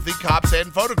all of the cops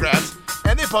and photographs,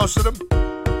 and they posted them.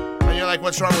 And you're like,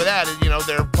 what's wrong with that? And, you know,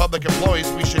 they're public employees.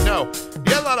 We should know. You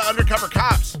got a lot of undercover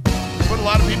cops. You put a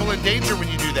lot of people in danger when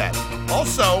you do that.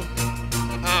 Also,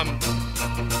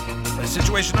 a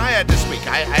situation I had this week.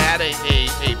 I had a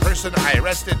person I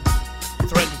arrested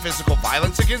threatened physical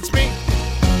violence against me.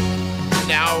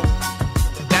 Now,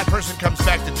 that person comes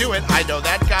back to do it. I know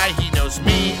that guy. He knows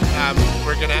me.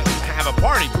 We're going to have a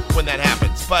party when that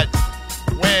happens. But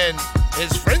when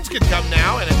his friends could come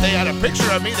now, and if they had a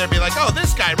picture of me, they'd be like, oh,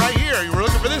 this guy right here. You were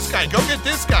looking for this guy. Go get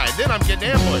this guy. Then I'm getting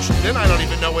ambushed. Then I don't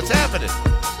even know what's happening.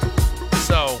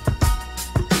 So,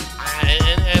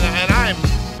 I'm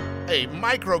a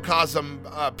microcosm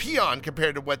peon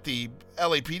compared to what the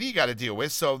LAPD got to deal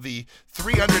with. So the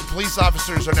 300 police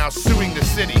officers are now suing the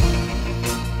city.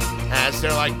 As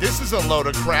they're like, this is a load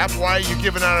of crap. Why are you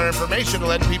giving out our information and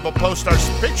letting people post our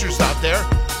pictures out there?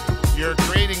 You're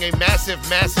creating a massive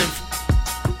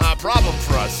problem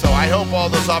for us. So I hope all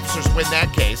those officers win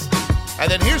that case. And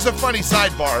then here's a funny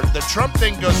sidebar. The Trump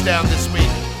thing goes down this week.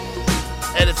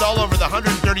 And it's all over the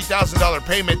 $130,000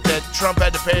 payment that Trump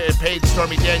had to paid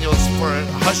Stormy Daniels for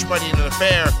hush money in an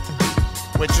affair,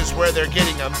 which is where they're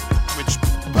getting them. Which,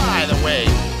 by the way,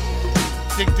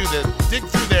 dig through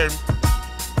their...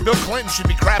 Bill Clinton should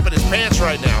be crapping his pants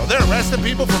right now. They're arresting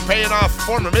people for paying off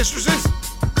former mistresses?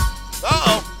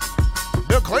 Uh-oh.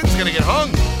 Bill Clinton's going to get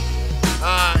hung.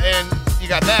 And you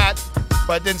got that.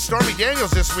 But then Stormy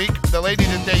Daniels this week, the lady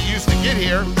that they used to get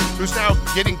here, who's now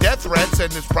getting death threats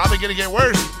and is probably going to get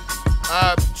worse,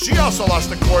 she also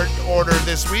lost a court order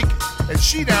this week. And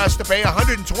she now has to pay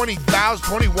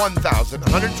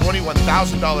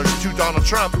 $121,000 to Donald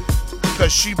Trump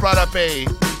because she brought up a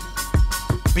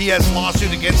BS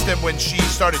lawsuit against him when she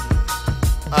started,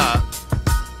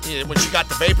 when she got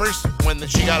the vapors, when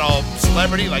she got all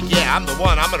celebrity, like, yeah, I'm the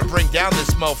one, I'm going to bring down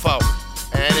this mofo.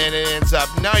 And then it ends up,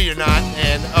 no, you're not,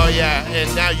 and oh yeah,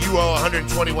 and now you owe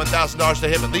 $121,000 to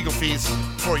him in legal fees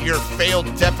for your failed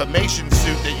defamation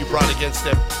suit that you brought against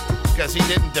him because he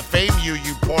didn't defame you,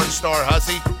 you porn star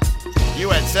hussy. You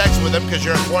had sex with him because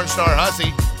you're a porn star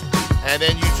hussy, and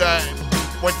then you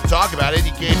went to talk about it,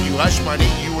 he gave you hush money,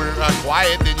 you were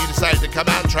quiet, then you decided to come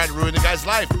out and try to ruin the guy's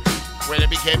life. when it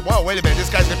became, whoa, wait a minute, this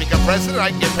guy's going to become president, I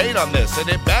can get paid on this. And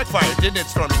it backfired, didn't it,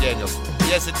 Stormy Daniels?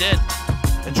 Yes, it did.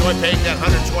 Enjoy paying that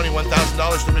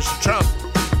 $121,000 to Mr. Trump.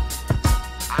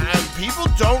 People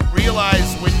don't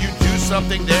realize when you do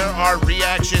something, there are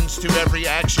reactions to every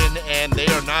action, and they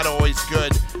are not always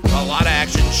good. A lot of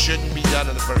actions shouldn't be done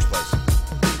in the first place.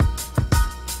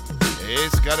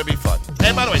 It's going to be fun.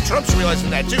 And by the way, Trump's realizing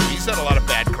that too. He's done a lot of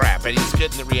bad crap, and he's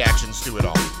getting the reactions to it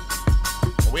all.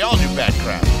 We all do bad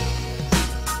crap.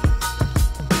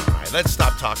 All right, let's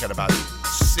stop talking about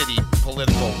city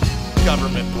political,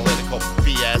 government political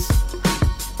BS.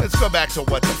 Let's go back to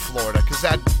what the Florida, because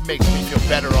that makes me feel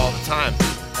better all the time.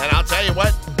 And I'll tell you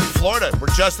what, Florida, where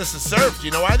justice is served.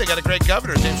 You know why? They got a great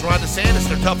governor. His name's Ron DeSantis.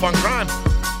 They're tough on crime.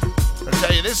 I'll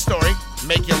tell you this story,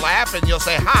 make you laugh, and you'll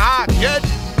say, ha ha, good.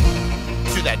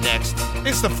 Do that next.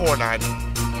 It's the 4-9.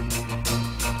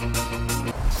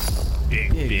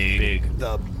 Big.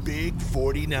 The Big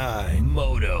 49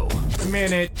 Moto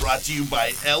Minute. Brought to you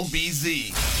by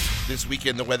LBZ. This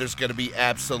weekend, the weather's going to be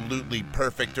absolutely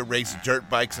perfect to race dirt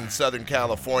bikes in Southern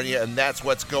California, and that's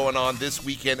what's going on this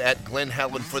weekend at Glen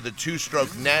Helen for the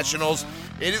two-stroke nationals.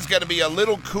 It is going to be a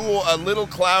little cool, a little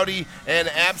cloudy, and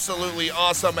absolutely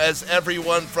awesome as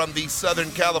everyone from the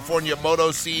Southern California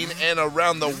moto scene and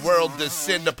around the world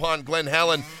descend upon Glen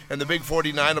Helen, and the Big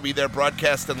 49 will be there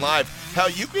broadcasting live. Hell,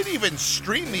 you can even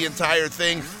stream the entire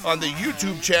thing on the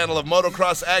YouTube channel of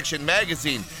Motocross Action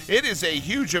Magazine. It is a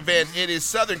huge event. It is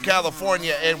Southern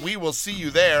California, and we will see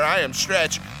you there. I am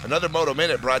Stretch. Another Moto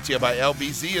Minute brought to you by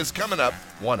LBZ is coming up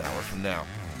 1 hour from now.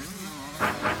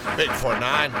 Big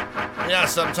 49. Yeah,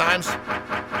 sometimes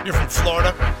you're from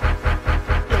Florida.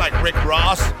 You're like Rick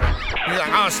Ross. You're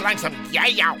like, oh, slang some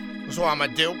yayo. That's what I'm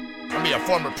going to do. I'm going to be a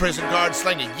former prison guard,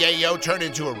 slang a yayo, turn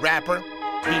into a rapper,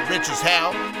 be rich as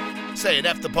hell, saying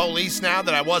F the police now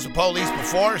that I was a police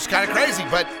before. It's kind of crazy,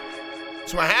 but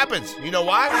it's what happens. You know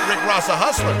why? Rick Ross a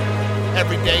hustler.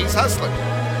 Every day he's hustling.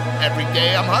 Every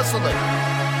day I'm hustling.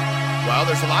 Well,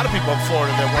 there's a lot of people in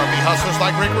Florida that want to be hustlers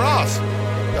like Rick Ross.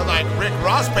 They're like, Rick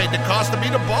Ross paid the cost to be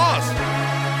the boss.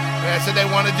 And that's what they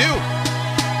want to do.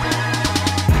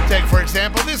 Take, for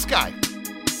example, this guy.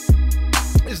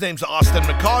 His name's Austin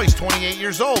McCall. He's 28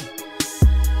 years old.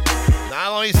 Not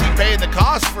only is he paying the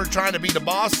cost for trying to be the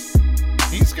boss,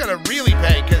 he's going to really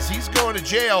pay because he's going to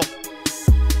jail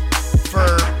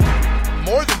for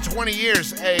more than 20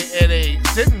 years in a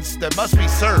sentence that must be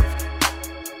served.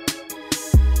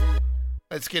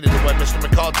 Let's get into what Mr.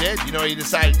 McCall did. You know what he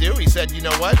decided to do? He said, you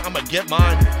know what? I'm going to get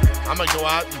mine. I'm going to go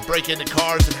out and break into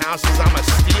cars and houses. I'm going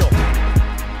to steal.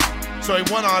 So he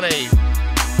went on a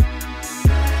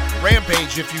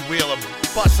rampage, if you will, of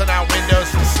busting out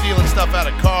windows and stealing stuff out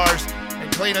of cars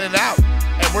and cleaning it out.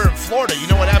 And we're in Florida. You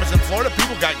know what happens in Florida?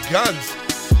 People got guns.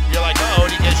 You're like, uh-oh,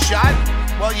 did he get shot?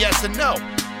 Well, yes and no.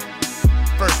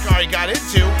 First car he got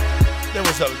into, there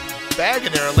was a bag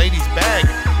in there, a lady's bag,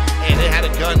 and it had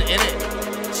a gun in it.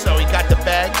 So he got the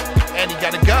bag, and he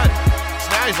got a gun. So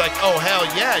now he's like, oh, hell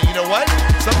yeah, you know what?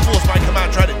 Some fools might come out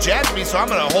and try to jab me, so I'm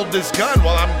going to hold this gun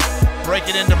while I'm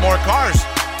breaking into more cars,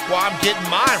 while I'm getting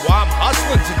mine, while I'm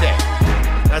hustling today.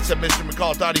 That's what Mr.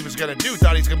 McCall thought he was going to do.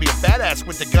 Thought he was going to be a badass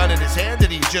with the gun in his hand that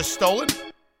he just stolen.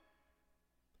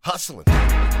 Hustling.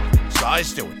 That's all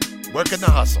he's doing. Working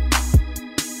the hustle.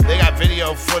 They got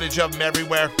video footage of him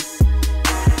everywhere.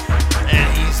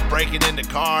 And he's breaking into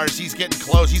cars. He's getting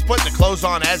clothes. He's putting the clothes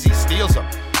on as he steals them.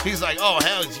 He's like, oh,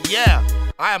 hell yeah.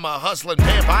 I am a hustling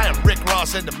pimp. I am Rick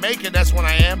Ross into making. That's what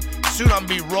I am. Soon I'm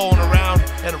going to be rolling around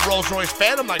in a Rolls Royce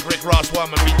Phantom like Rick Ross, what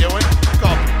I'm going to be doing. It's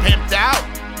called Pimped Out.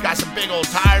 Got some big old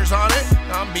tires on it.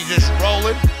 I'm going to be just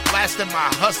rolling, blasting my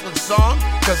hustling song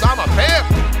because I'm a pimp.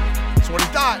 That's what he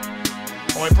thought.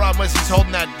 Only problem is he's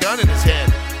holding that gun in his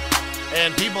hand.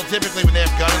 And people typically, when they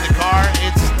have a gun in the car,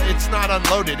 it's not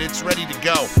unloaded. It's ready to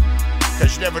go.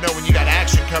 Because you never know when you got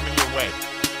action coming your way.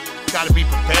 Got to be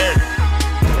prepared.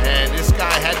 And this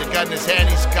guy had the gun in his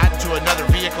hand. He's gotten to another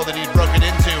vehicle that he'd broken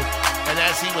into. And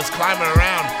as he was climbing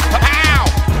around, pa-pow!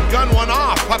 Gun went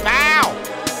off. Pa-pow!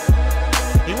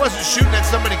 He wasn't shooting at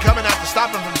somebody coming out to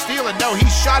stop him from stealing. No, he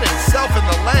shot himself in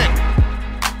the leg.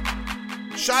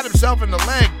 Shot himself in the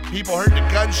leg. People heard the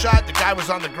gunshot. The guy was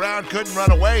on the ground, couldn't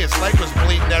run away. His leg was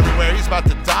bleeding everywhere. He's about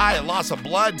to die, a loss of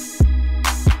blood.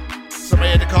 Somebody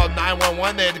had to call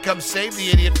 911. They had to come save the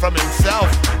idiot from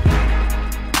himself.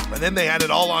 And then they had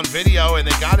it all on video, and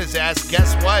they got his ass.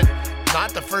 Guess what? Not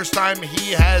the first time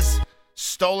he has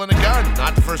stolen a gun.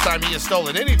 Not the first time he has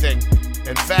stolen anything.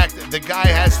 In fact, the guy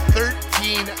has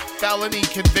 13 felony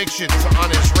convictions on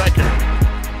his record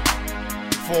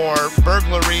for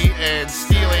burglary and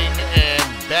stealing and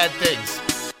bad things.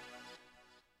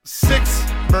 6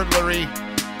 burglary,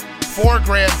 4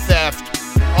 grand theft,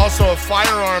 also a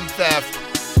firearm theft.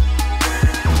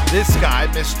 This guy,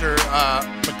 Mr.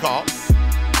 McCall,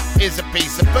 is a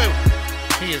piece of poo.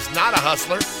 He is not a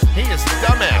hustler. He is a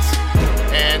dumbass.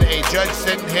 And a judge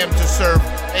sentenced him to serve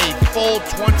a full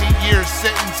 20-year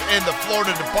sentence in the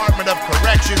Florida Department of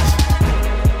Corrections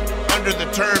under the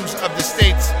terms of the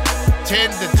state's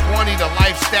 10 to 20 to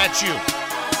life statute,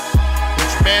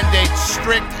 which mandates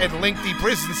strict and lengthy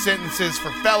prison sentences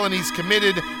for felonies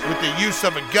committed with the use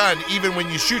of a gun, even when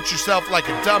you shoot yourself like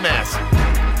a dumbass.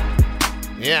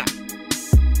 Yeah.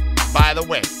 By the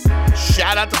way,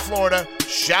 shout out to Florida,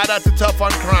 shout out to Tough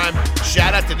on Crime,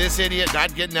 shout out to this idiot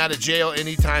not getting out of jail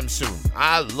anytime soon.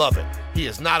 I love it. He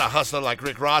is not a hustler like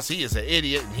Rick Ross. He is an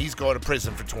idiot, and he's going to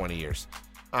prison for 20 years.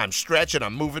 I'm Stretch, and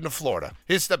I'm moving to Florida.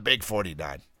 It's the Big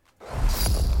 49.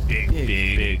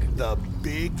 Big. The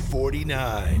Big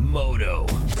 49 Moto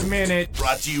Minute.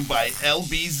 Brought to you by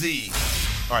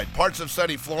LBZ. All right, parts of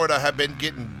sunny Florida have been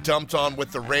getting dumped on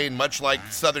with the rain, much like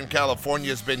Southern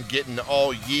California's been getting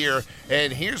all year.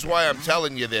 And here's why I'm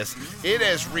telling you this. It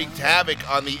has wreaked havoc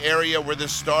on the area where the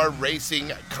Star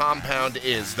Racing compound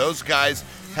is. Those guys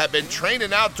have been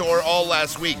training outdoor all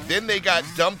last week. Then they got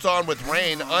dumped on with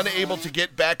rain, unable to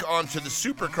get back onto the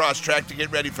Supercross track to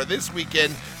get ready for this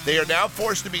weekend. They are now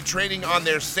forced to be training on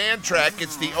their sand track.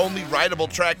 It's the only rideable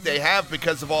track they have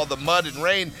because of all the mud and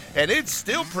rain, and it's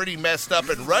still pretty messed up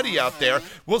and ruddy out there.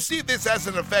 We'll see if this has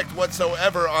an effect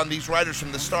whatsoever on these riders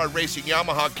from the Star Racing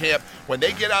Yamaha camp when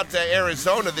they get out to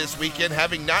Arizona this weekend,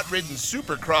 having not ridden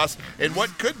Supercross in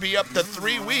what could be up to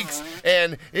 3 weeks.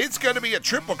 And it's going to be a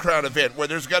Triple Crown event where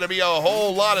there's going to be a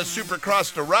whole lot of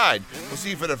Supercross to ride. We'll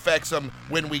see if it affects them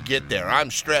when we get there.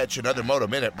 I'm Stretch. Another Moto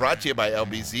Minute brought to you by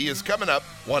LBZ is coming up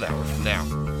 1 hour from now.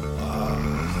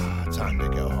 Time to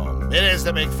go home. It is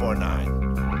the Big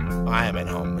 4-9. I am at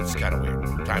home. It's kind of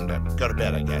weird. Time to go to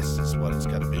bed, I guess, is what it's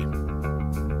going to be.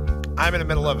 I'm in the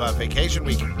middle of a vacation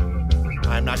week.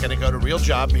 I'm not going to go to real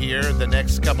job here the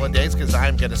next couple of days because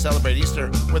I'm going to celebrate Easter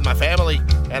with my family,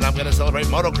 and I'm going to celebrate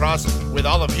motocross with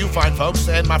all of you fine folks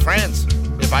and my friends,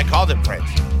 if I call them friends.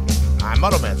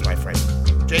 Moto Man's my friend.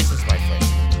 Jason's my friend.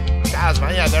 Kyle's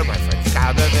they're my friends.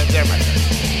 Kyle, they're my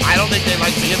friends. I don't think they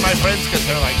like being my friends because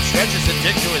they're like, Stretch is a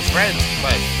dick to his friends,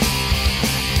 but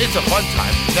it's a fun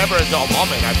time. Never a dull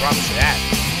moment, I promise you that.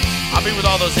 I'll be with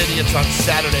all those idiots on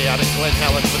Saturday out in Glen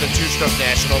Helen for the Two-Stroke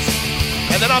Nationals.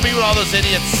 And then I'll be with all those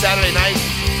idiots Saturday night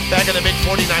back in the Big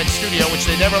 49 studio, which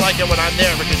they never like it when I'm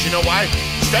there because you know why?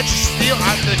 Stretch steal.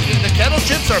 The kettle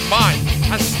chips are mine.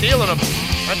 I'm stealing them.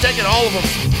 I'm taking all of them.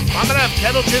 I'm going to have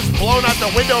kettle chips blown out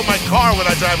the window of my car when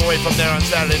I drive away from there on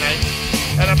Saturday night.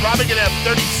 And I'm probably going to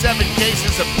have 37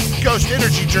 cases of Ghost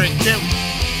Energy drink, too.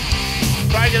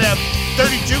 Probably going to have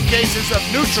 32 cases of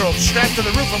neutral strapped to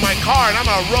the roof of my car, and I'm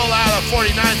going to roll out of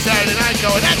 49 Saturday night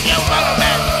going, that's you, Moto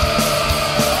Man!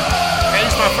 And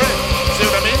he's my friend. See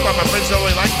what I mean? Why my friends don't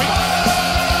really like me?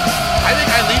 I think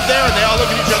I leave there and they all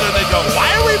look at each other and they go,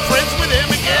 why are we friends with him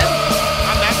again?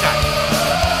 I'm that guy.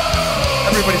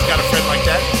 Everybody's got a friend like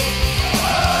that.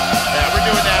 Yeah, we're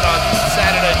doing that on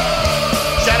Saturday.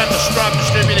 Shout out to Strom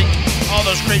Distributing, all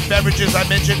those great beverages I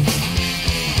mentioned.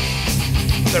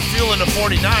 They're fueling the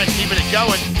 49, keeping it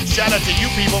going. Shout out to you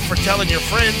people for telling your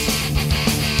friends.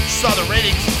 Saw the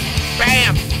ratings.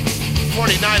 Bam!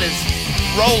 49 is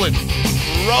rolling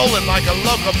like a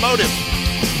locomotive.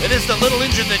 It is the little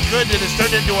engine that could that has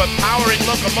turned into a powering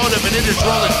locomotive, and it is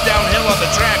rolling downhill on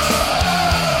the tracks.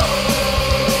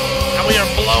 And we are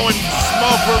blowing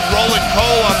smoke. We're rolling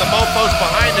coal on the mofos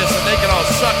behind us, and they can all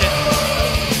suck it.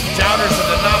 Doubters and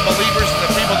the non-believers and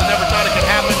the people that never thought it could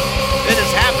happen. It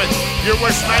has happened. Your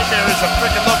worst nightmare is a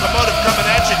freaking locomotive coming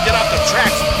at you. Get off the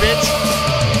tracks, bitch.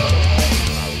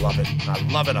 I love it. I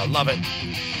love it. I love it.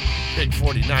 Big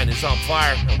 49 is on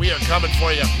fire, and we are coming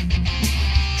for you.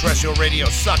 Terrestrial radio,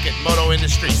 suck it. Moto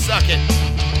industry, suck it.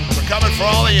 We're coming for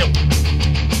all of you.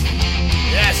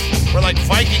 Yes, we're like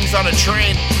Vikings on a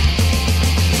train.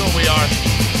 That's what we are.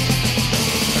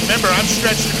 Remember, I'm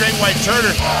Stretch the Great White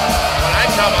Turner. When I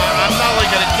come on, I'm not only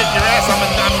going to kick your ass, I'm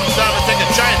going to take a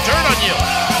giant turn on you.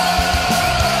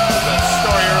 There's a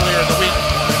story earlier in the week.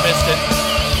 You missed it.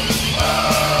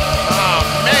 Oh,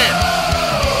 man.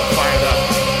 Fired up.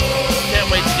 Can't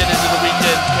wait to get into the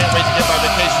weekend. Can't wait to get my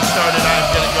vacation started. I'm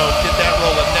going to go get that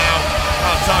rolling now.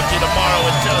 I'll talk to you tomorrow.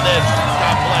 Until then,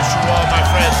 God bless you all, my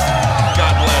friends.